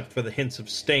 except for the hints of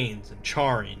stains and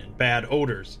charring and bad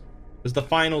odors, was the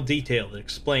final detail that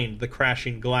explained the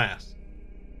crashing glass.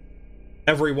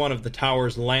 Every one of the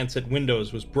tower's lancet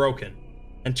windows was broken,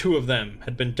 and two of them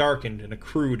had been darkened in a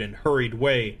crude and hurried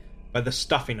way by the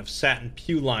stuffing of satin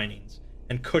pew linings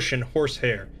and cushioned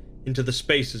horsehair into the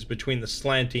spaces between the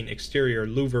slanting exterior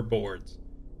louver boards.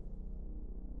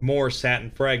 More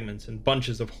satin fragments and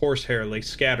bunches of horsehair lay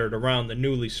scattered around the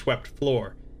newly swept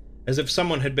floor, as if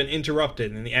someone had been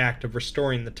interrupted in the act of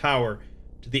restoring the tower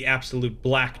to the absolute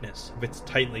blackness of its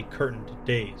tightly curtained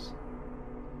days.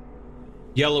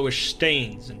 Yellowish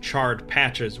stains and charred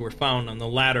patches were found on the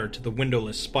ladder to the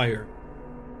windowless spire,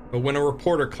 but when a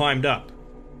reporter climbed up,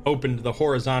 opened the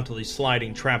horizontally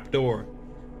sliding trapdoor,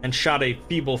 and shot a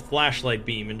feeble flashlight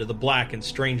beam into the black and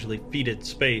strangely fetid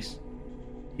space,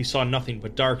 he saw nothing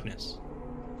but darkness,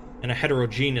 and a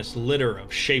heterogeneous litter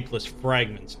of shapeless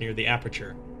fragments near the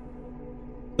aperture.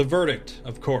 The verdict,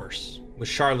 of course, was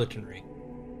charlatanry.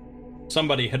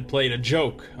 Somebody had played a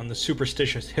joke on the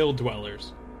superstitious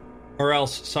hill-dwellers, or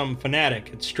else some fanatic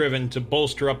had striven to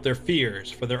bolster up their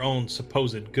fears for their own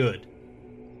supposed good.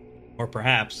 Or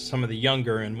perhaps some of the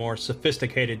younger and more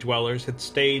sophisticated dwellers had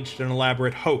staged an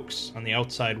elaborate hoax on the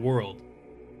outside world.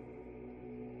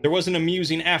 There was an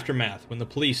amusing aftermath when the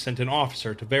police sent an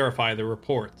officer to verify the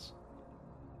reports.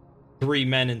 3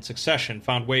 men in succession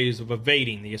found ways of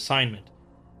evading the assignment,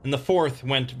 and the 4th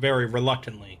went very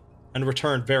reluctantly, and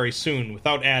returned very soon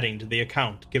without adding to the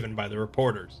account given by the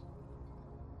reporters.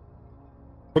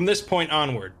 From this point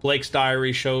onward, Blake's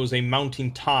diary shows a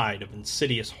mounting tide of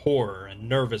insidious horror and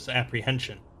nervous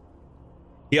apprehension.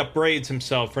 He upbraids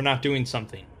himself for not doing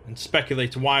something, and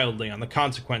speculates wildly on the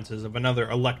consequences of another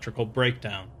electrical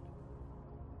breakdown.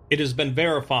 It has been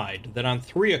verified that on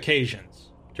 3 occasions,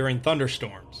 during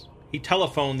thunderstorms, he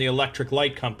telephoned the electric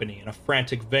light company in a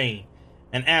frantic vein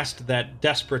and asked that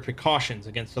desperate precautions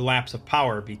against a lapse of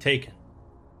power be taken.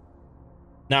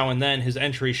 Now and then his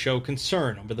entries show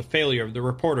concern over the failure of the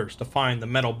reporters to find the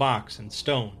metal box and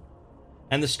stone,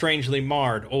 and the strangely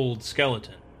marred old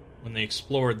skeleton when they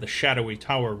explored the shadowy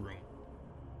tower room.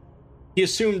 He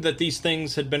assumed that these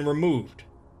things had been removed,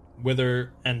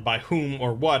 whither and by whom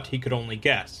or what he could only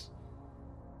guess,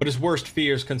 but his worst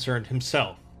fears concerned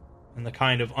himself, and the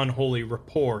kind of unholy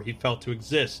rapport he felt to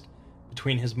exist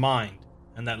between his mind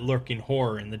and that lurking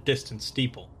horror in the distant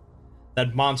steeple,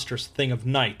 that monstrous thing of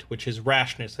night which his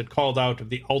rashness had called out of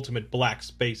the ultimate black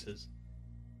spaces.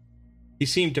 He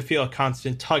seemed to feel a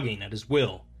constant tugging at his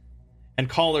will, and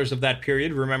callers of that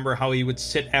period remember how he would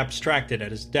sit abstracted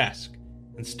at his desk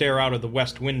and stare out of the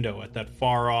west window at that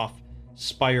far-off,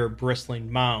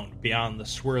 spire-bristling mound beyond the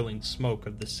swirling smoke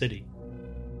of the city.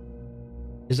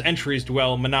 His entries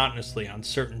dwell monotonously on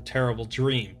certain terrible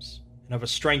dreams, and of a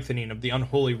strengthening of the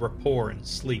unholy rapport in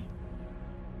sleep.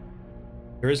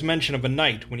 There is mention of a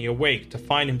night when he awaked to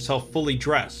find himself fully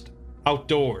dressed,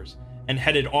 outdoors, and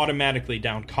headed automatically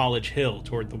down College Hill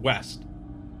toward the west.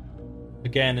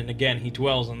 Again and again he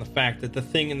dwells on the fact that the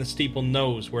thing in the steeple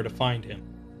knows where to find him.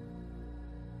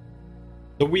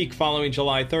 The week following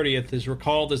July 30th is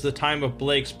recalled as the time of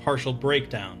Blake's partial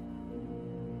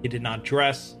breakdown. He did not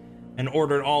dress, and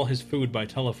ordered all his food by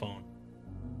telephone.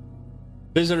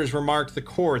 Visitors remarked the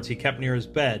cords he kept near his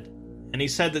bed, and he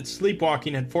said that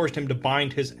sleepwalking had forced him to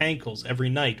bind his ankles every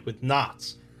night with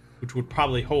knots, which would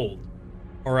probably hold,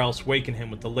 or else waken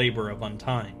him with the labor of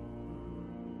untying.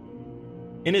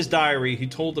 In his diary, he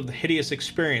told of the hideous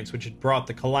experience which had brought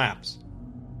the collapse.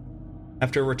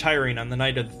 After retiring on the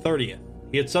night of the 30th,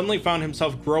 he had suddenly found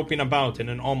himself groping about in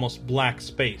an almost black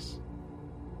space.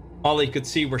 All he could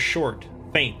see were short,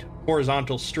 faint,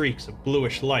 horizontal streaks of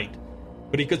bluish light,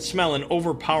 but he could smell an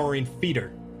overpowering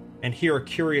fetor and hear a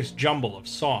curious jumble of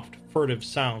soft, furtive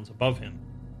sounds above him.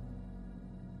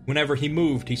 Whenever he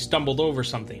moved, he stumbled over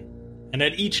something, and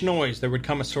at each noise there would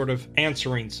come a sort of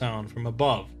answering sound from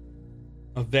above,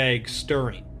 a vague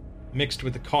stirring, mixed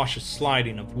with the cautious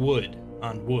sliding of wood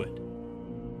on wood.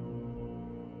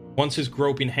 Once his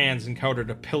groping hands encountered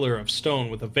a pillar of stone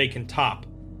with a vacant top,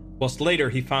 whilst later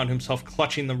he found himself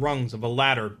clutching the rungs of a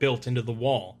ladder built into the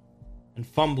wall, and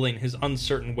fumbling his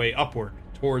uncertain way upward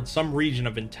towards some region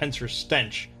of intenser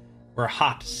stench where a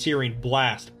hot, searing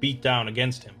blast beat down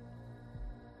against him.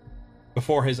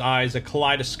 Before his eyes, a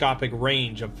kaleidoscopic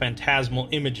range of phantasmal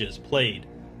images played,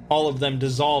 all of them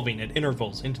dissolving at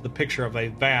intervals into the picture of a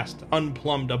vast,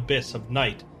 unplumbed abyss of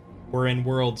night, wherein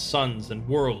whirled suns and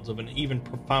worlds of an even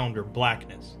profounder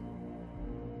blackness.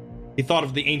 He thought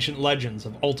of the ancient legends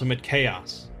of ultimate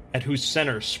chaos, at whose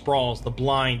center sprawls the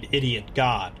blind idiot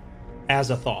god,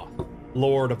 Azathoth,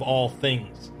 lord of all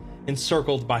things,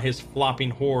 encircled by his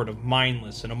flopping horde of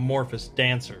mindless and amorphous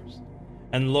dancers,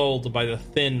 and lulled by the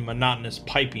thin, monotonous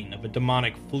piping of a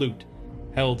demonic flute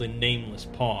held in nameless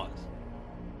paws.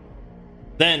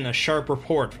 Then a sharp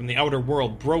report from the outer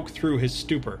world broke through his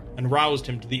stupor and roused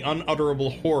him to the unutterable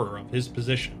horror of his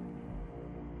position.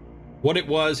 What it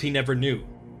was he never knew.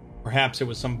 Perhaps it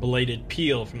was some belated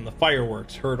peal from the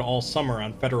fireworks heard all summer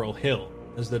on Federal Hill,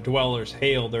 as the dwellers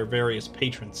hail their various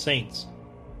patron saints,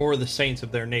 or the saints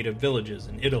of their native villages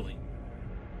in Italy.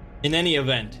 In any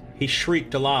event, he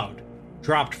shrieked aloud,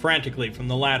 dropped frantically from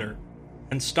the ladder,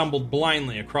 and stumbled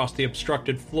blindly across the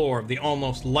obstructed floor of the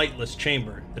almost lightless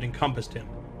chamber that encompassed him.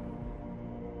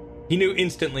 He knew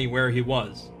instantly where he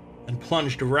was, and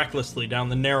plunged recklessly down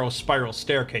the narrow spiral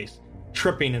staircase,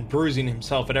 tripping and bruising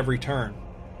himself at every turn.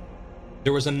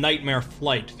 There was a nightmare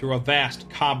flight through a vast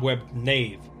cobwebbed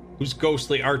nave, whose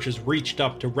ghostly arches reached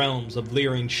up to realms of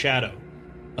leering shadow,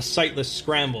 a sightless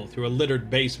scramble through a littered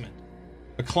basement,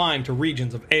 a climb to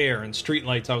regions of air and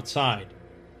streetlights outside,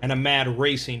 and a mad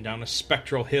racing down a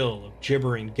spectral hill of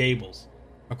gibbering gables,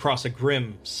 across a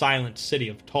grim, silent city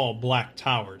of tall black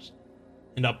towers,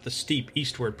 and up the steep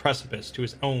eastward precipice to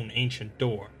his own ancient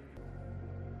door.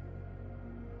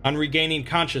 On regaining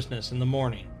consciousness in the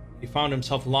morning, he found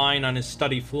himself lying on his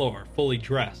study floor, fully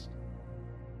dressed.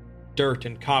 dirt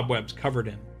and cobwebs covered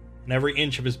him, and every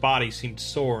inch of his body seemed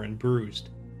sore and bruised.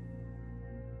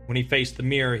 When he faced the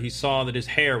mirror, he saw that his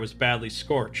hair was badly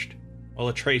scorched, while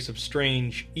a trace of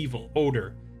strange, evil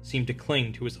odor seemed to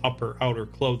cling to his outer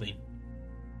clothing.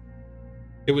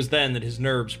 It was then that his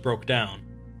nerves broke down.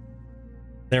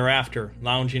 Thereafter,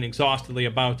 lounging exhaustedly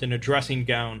about in a dressing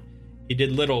gown, he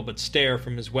did little but stare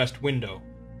from his west window,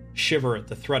 shiver at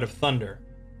the threat of thunder,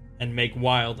 and make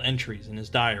wild entries in his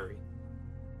diary.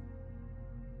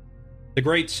 The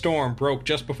great storm broke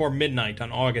just before midnight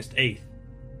on August 8th.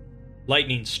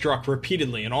 Lightning struck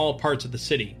repeatedly in all parts of the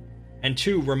city, and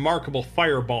 2 remarkable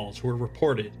fireballs were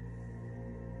reported.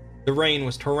 The rain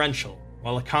was torrential,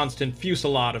 while a constant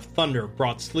fusillade of thunder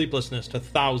brought sleeplessness to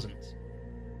thousands.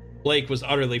 Blake was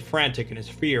utterly frantic in his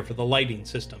fear for the lighting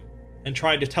system, and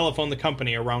tried to telephone the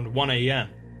company around 1 a.m.,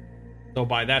 though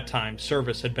by that time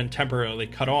service had been temporarily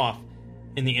cut off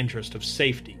in the interest of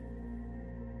safety.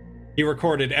 He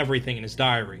recorded everything in his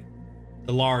diary,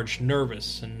 the large,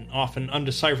 nervous, and often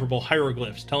undecipherable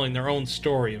hieroglyphs telling their own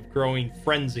story of growing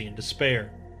frenzy and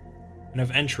despair, and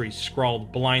of entries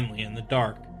scrawled blindly in the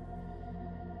dark.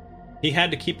 He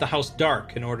had to keep the house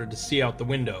dark in order to see out the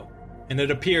window, and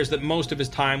it appears that most of his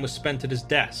time was spent at his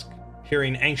desk,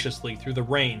 peering anxiously through the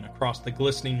rain across the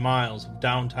glistening miles of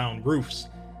downtown roofs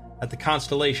at the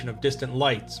constellation of distant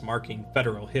lights marking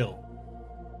Federal Hill.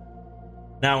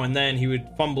 Now and then he would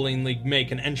fumblingly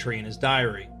make an entry in his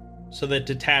diary, so that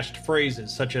detached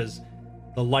phrases such as,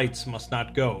 "The lights must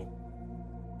not go,"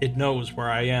 "It knows where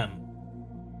I am,"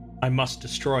 "I must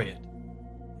destroy it,"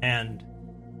 and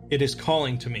 "It is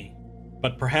calling to me,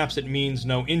 but perhaps it means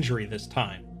no injury this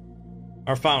time,"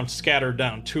 are found scattered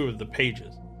down 2 of the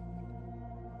pages.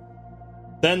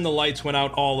 Then the lights went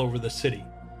out all over the city.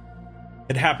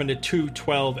 It happened at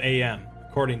 2:12 a.m.,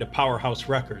 according to Powerhouse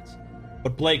records,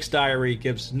 but Blake's diary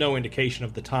gives no indication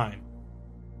of the time.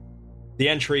 The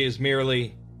entry is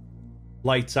merely,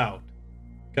 "Lights out.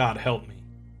 God help me."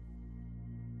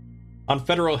 On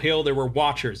Federal Hill there were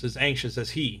watchers as anxious as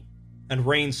he, and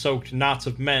rain-soaked knots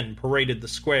of men paraded the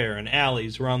square and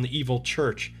alleys around the evil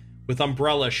church with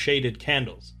umbrella-shaded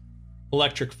candles,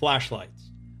 electric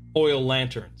flashlights, oil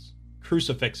lanterns,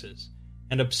 crucifixes,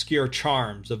 and obscure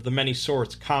charms of the many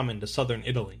sorts common to southern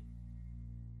Italy.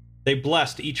 They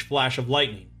blessed each flash of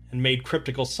lightning and made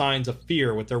cryptical signs of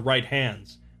fear with their right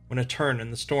hands when a turn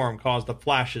in the storm caused the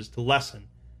flashes to lessen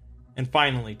and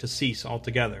finally to cease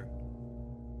altogether.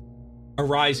 A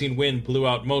rising wind blew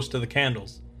out most of the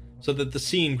candles, so that the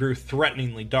scene grew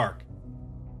threateningly dark.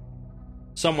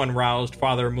 Someone roused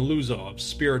Father Meluzzo of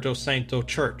Spirito Santo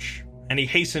Church, and he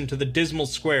hastened to the dismal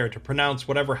square to pronounce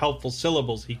whatever helpful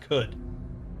syllables he could.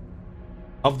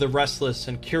 Of the restless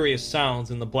and curious sounds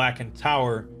in the blackened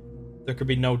tower, there could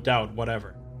be no doubt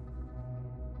whatever.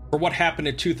 For what happened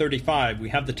at 2:35, we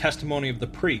have the testimony of the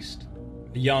priest,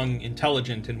 a young,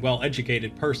 intelligent, and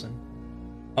well-educated person,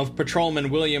 of Patrolman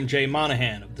William J.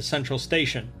 Monahan of the Central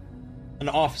Station, an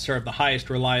officer of the highest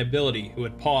reliability who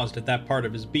had paused at that part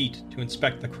of his beat to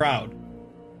inspect the crowd,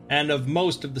 and of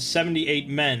most of the 78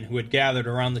 men who had gathered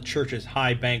around the church's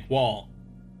high bank wall,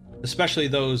 especially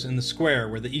those in the square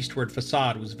where the eastward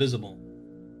facade was visible.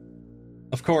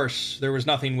 Of course, there was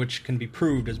nothing which can be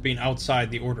proved as being outside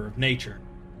the order of nature.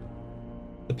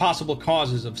 The possible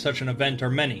causes of such an event are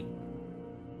many.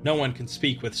 No one can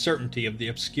speak with certainty of the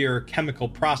obscure chemical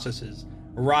processes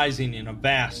arising in a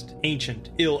vast, ancient,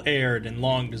 ill-aired, and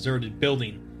long-deserted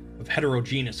building of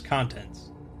heterogeneous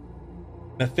contents.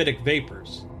 Mephitic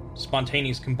vapors,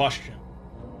 spontaneous combustion,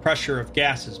 pressure of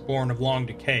gases born of long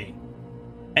decay.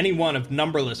 Any one of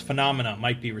numberless phenomena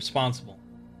might be responsible.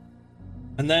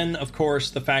 And then, of course,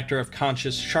 the factor of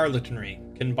conscious charlatanry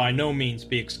can by no means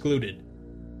be excluded.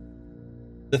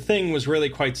 The thing was really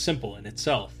quite simple in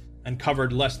itself, and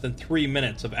covered less than 3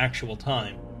 minutes of actual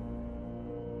time.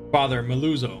 Father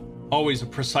Meluzzo, always a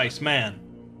precise man,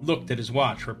 looked at his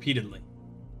watch repeatedly.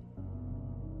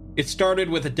 It started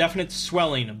with a definite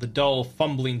swelling of the dull,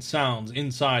 fumbling sounds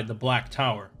inside the black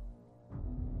tower.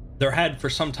 There had for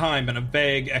some time been a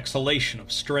vague exhalation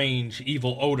of strange,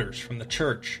 evil odors from the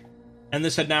church, and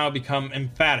this had now become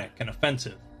emphatic and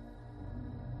offensive.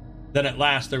 Then at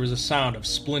last there was a sound of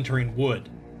splintering wood,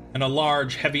 and a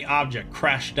large, heavy object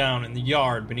crashed down in the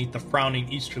yard beneath the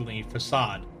frowning easterly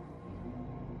facade.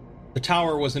 The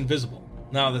tower was invisible,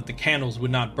 now that the candles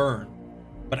would not burn,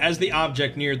 but as the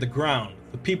object neared the ground,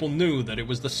 the people knew that it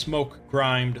was the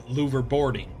smoke-grimed louver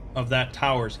boarding of that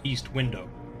tower's east window.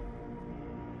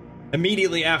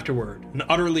 Immediately afterward, an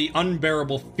utterly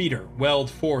unbearable fetor welled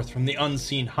forth from the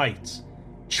unseen heights,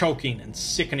 choking and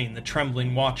sickening the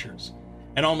trembling watchers,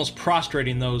 and almost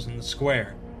prostrating those in the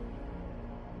square.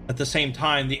 At the same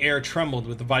time, the air trembled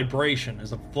with the vibration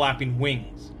as of flapping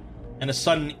wings, and a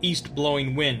sudden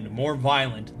east-blowing wind, more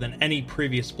violent than any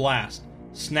previous blast,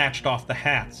 snatched off the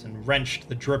hats and wrenched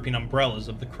the dripping umbrellas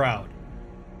of the crowd.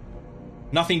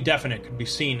 Nothing definite could be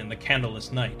seen in the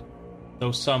candleless night,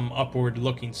 though some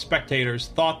upward-looking spectators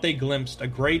thought they glimpsed a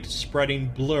great spreading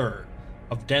blur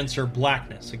of denser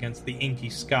blackness against the inky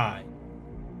sky,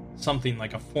 something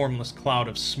like a formless cloud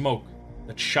of smoke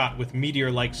that shot with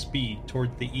meteor-like speed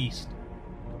toward the east.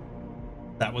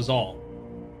 That was all.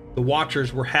 The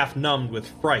watchers were half numbed with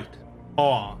fright,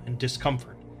 awe, and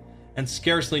discomfort, and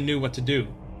scarcely knew what to do,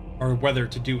 or whether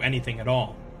to do anything at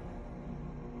all.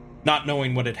 Not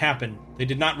knowing what had happened, they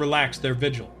did not relax their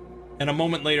vigil, and a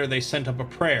moment later they sent up a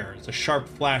prayer as a sharp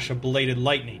flash of belated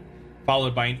lightning,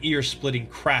 followed by an ear-splitting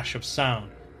crash of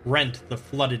sound, rent the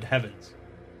flooded heavens.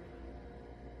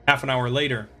 Half an hour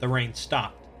later, the rain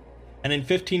stopped, and in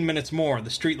 15 minutes more the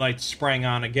streetlights sprang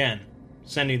on again,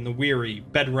 sending the weary,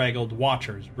 bedraggled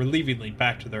watchers relievingly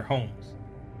back to their homes.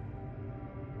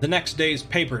 The next day's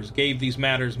papers gave these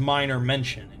matters minor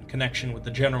mention in connection with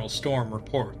the general storm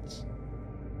reports.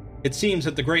 It seems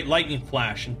that the great lightning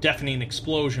flash and deafening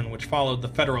explosion which followed the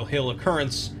Federal Hill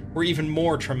occurrence were even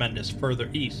more tremendous further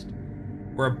east,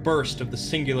 where a burst of the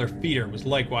singular fetor was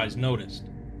likewise noticed.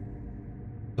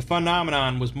 The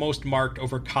phenomenon was most marked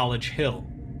over College Hill,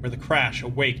 where the crash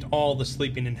awaked all the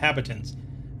sleeping inhabitants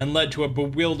and led to a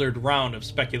bewildered round of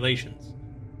speculations.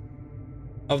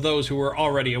 Of those who were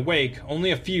already awake,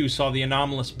 only a few saw the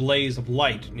anomalous blaze of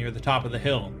light near the top of the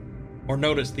hill, or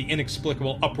noticed the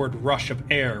inexplicable upward rush of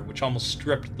air which almost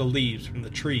stripped the leaves from the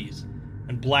trees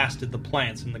and blasted the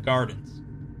plants in the gardens.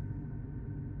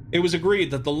 It was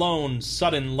agreed that the lone,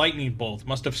 sudden lightning bolt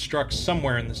must have struck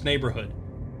somewhere in this neighborhood,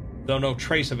 though no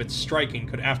trace of its striking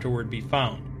could afterward be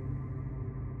found.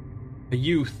 A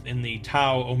youth in the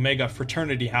Tau Omega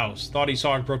fraternity house thought he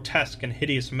saw a grotesque and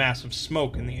hideous mass of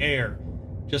smoke in the air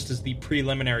just as the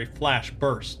preliminary flash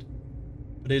burst,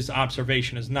 but his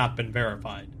observation has not been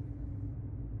verified.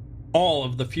 All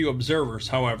of the few observers,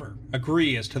 however,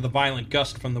 agree as to the violent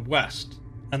gust from the west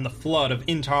and the flood of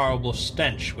intolerable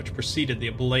stench which preceded the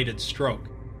belated stroke,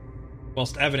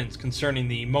 whilst evidence concerning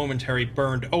the momentary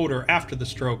burned odor after the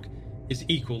stroke is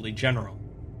equally general.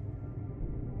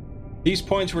 These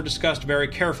points were discussed very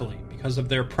carefully because of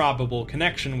their probable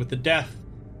connection with the death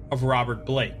of Robert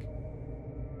Blake.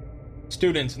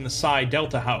 Students in the Psi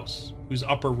Delta house, whose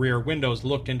upper rear windows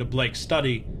looked into Blake's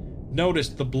study,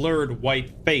 noticed the blurred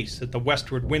white face at the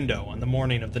westward window on the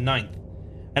morning of the 9th,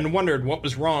 and wondered what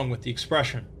was wrong with the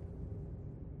expression.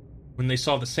 When they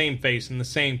saw the same face in the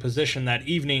same position that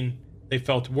evening, they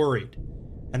felt worried,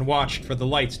 and watched for the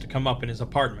lights to come up in his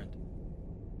apartment.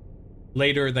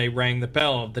 Later, they rang the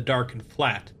bell of the darkened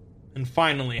flat, and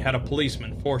finally had a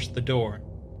policeman force the door.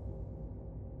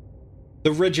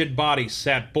 The rigid body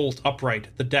sat bolt upright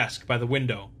at the desk by the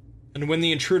window, and when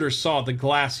the intruders saw the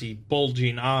glassy,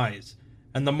 bulging eyes,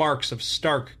 and the marks of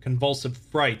stark, convulsive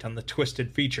fright on the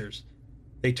twisted features,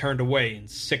 they turned away in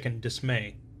sickened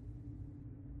dismay.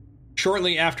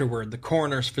 Shortly afterward, the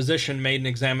coroner's physician made an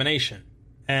examination,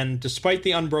 and, despite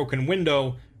the unbroken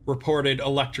window, reported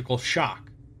electrical shock,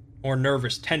 or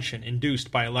nervous tension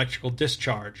induced by electrical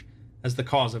discharge, as the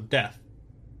cause of death.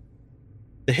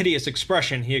 The hideous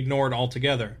expression he ignored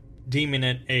altogether, deeming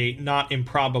it a not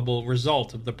improbable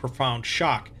result of the profound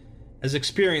shock as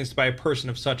experienced by a person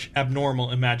of such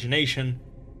abnormal imagination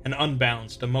and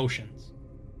unbalanced emotions.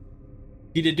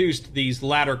 He deduced these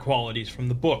latter qualities from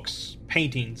the books,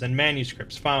 paintings, and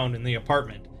manuscripts found in the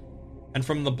apartment, and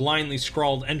from the blindly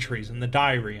scrawled entries in the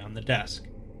diary on the desk.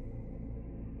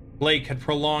 Blake had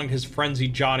prolonged his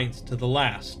frenzied jottings to the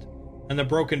last, and the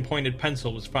broken pointed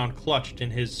pencil was found clutched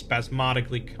in his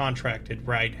spasmodically contracted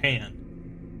right hand.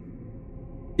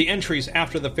 The entries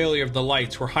after the failure of the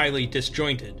lights were highly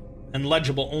disjointed, and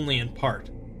legible only in part.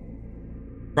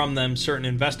 From them, certain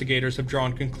investigators have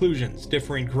drawn conclusions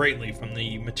differing greatly from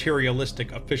the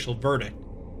materialistic official verdict,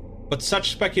 but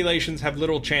such speculations have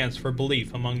little chance for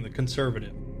belief among the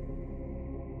conservative.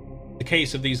 The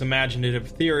case of these imaginative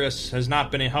theorists has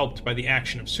not been helped by the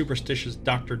action of superstitious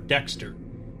Dr. Dexter,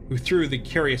 who threw the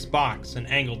curious box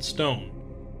and angled stone,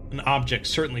 an object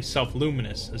certainly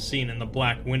self-luminous as seen in the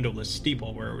black windowless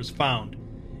steeple where it was found,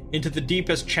 into the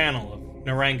deepest channel of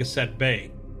Narragansett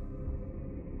Bay.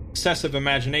 Excessive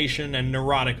imagination and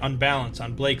neurotic unbalance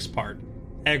on Blake's part,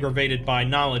 aggravated by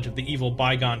knowledge of the evil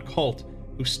bygone cult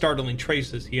whose startling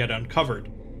traces he had uncovered,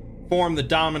 form the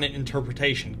dominant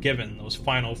interpretation given those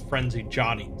final frenzied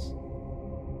jottings.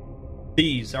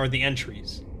 These are the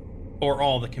entries, or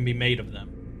all that can be made of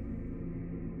them.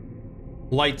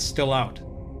 Lights still out,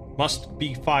 Must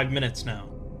be 5 minutes now.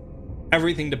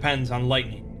 Everything depends on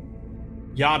lightning.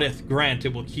 Yadith grant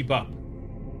it will keep up.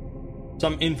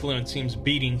 Some influence seems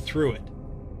beating through it.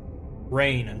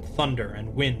 Rain and thunder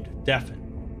and wind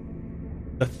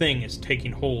deafen. The thing is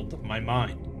taking hold of my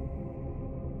mind.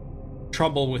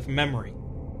 Trouble with memory.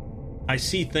 I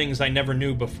see things I never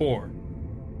knew before.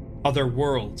 Other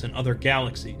worlds and other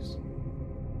galaxies.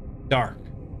 Dark.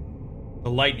 The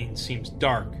lightning seems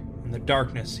dark, and the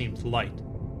darkness seems light.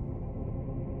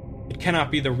 It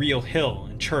cannot be the real hill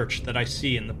and church that I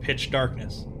see in the pitch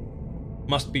darkness.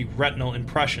 Must be retinal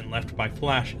impression left by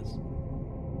flashes.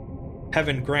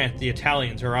 Heaven grant the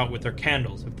Italians are out with their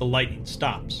candles if the lightning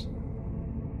stops.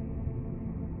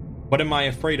 What am I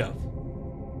afraid of?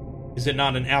 Is it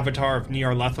not an avatar of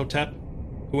Nyarlathotep,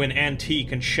 who in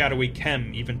antique and shadowy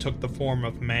Kem even took the form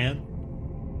of man?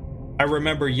 I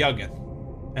remember Yuggoth,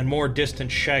 and more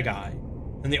distant Shagai,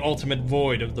 and the ultimate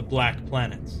void of the black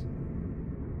planets.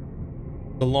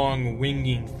 The long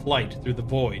winging flight through the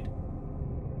void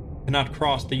cannot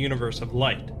cross the universe of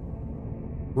light,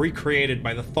 recreated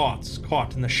by the thoughts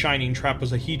caught in the shining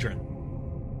trapezohedron.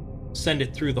 Send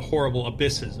it through the horrible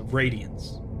abysses of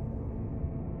radiance.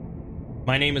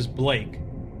 My name is Blake,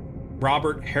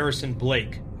 Robert Harrison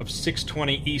Blake of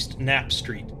 620 East Knapp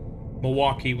Street,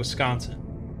 Milwaukee, Wisconsin.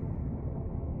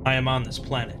 I am on this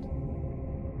planet.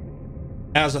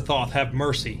 Azathoth, have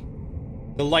mercy.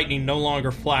 The lightning no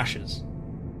longer flashes.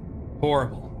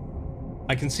 Horrible.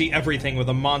 I can see everything with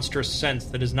a monstrous sense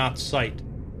that is not sight.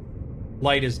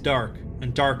 Light is dark,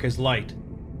 and dark is light.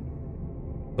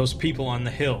 Those people on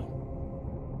the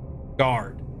hill.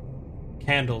 Guard.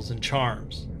 Candles and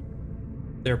charms.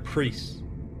 They're priests.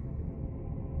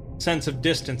 Sense of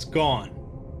distance gone.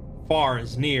 Far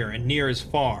is near, and near is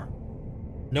far.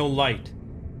 No light.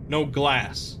 No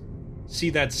glass.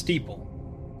 See that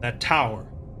steeple. That tower.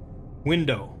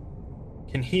 Window.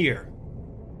 Can hear.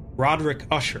 Roderick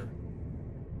Usher.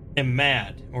 Am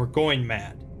mad, or going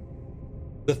mad.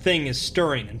 The thing is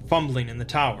stirring and fumbling in the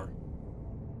tower.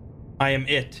 I am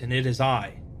it, and it is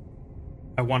I.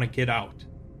 I want to get out.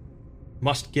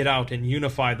 Must get out and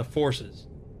unify the forces.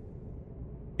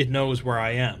 It knows where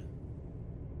I am.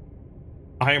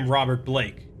 I am Robert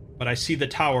Blake, but I see the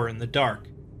tower in the dark.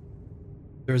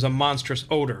 There is a monstrous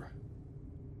odor.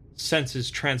 Senses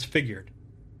transfigured.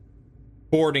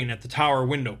 Boarding at the tower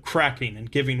window, cracking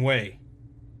and giving way.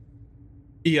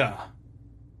 Ia.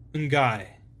 Ngai.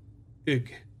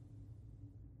 Ig.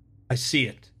 I see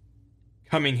it.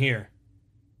 Coming here.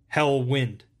 Hell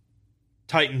wind.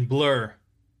 Titan blur.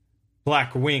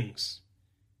 Black wings.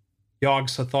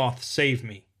 Yog-Sothoth save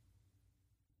me.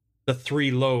 The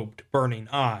three-lobed burning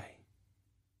eye.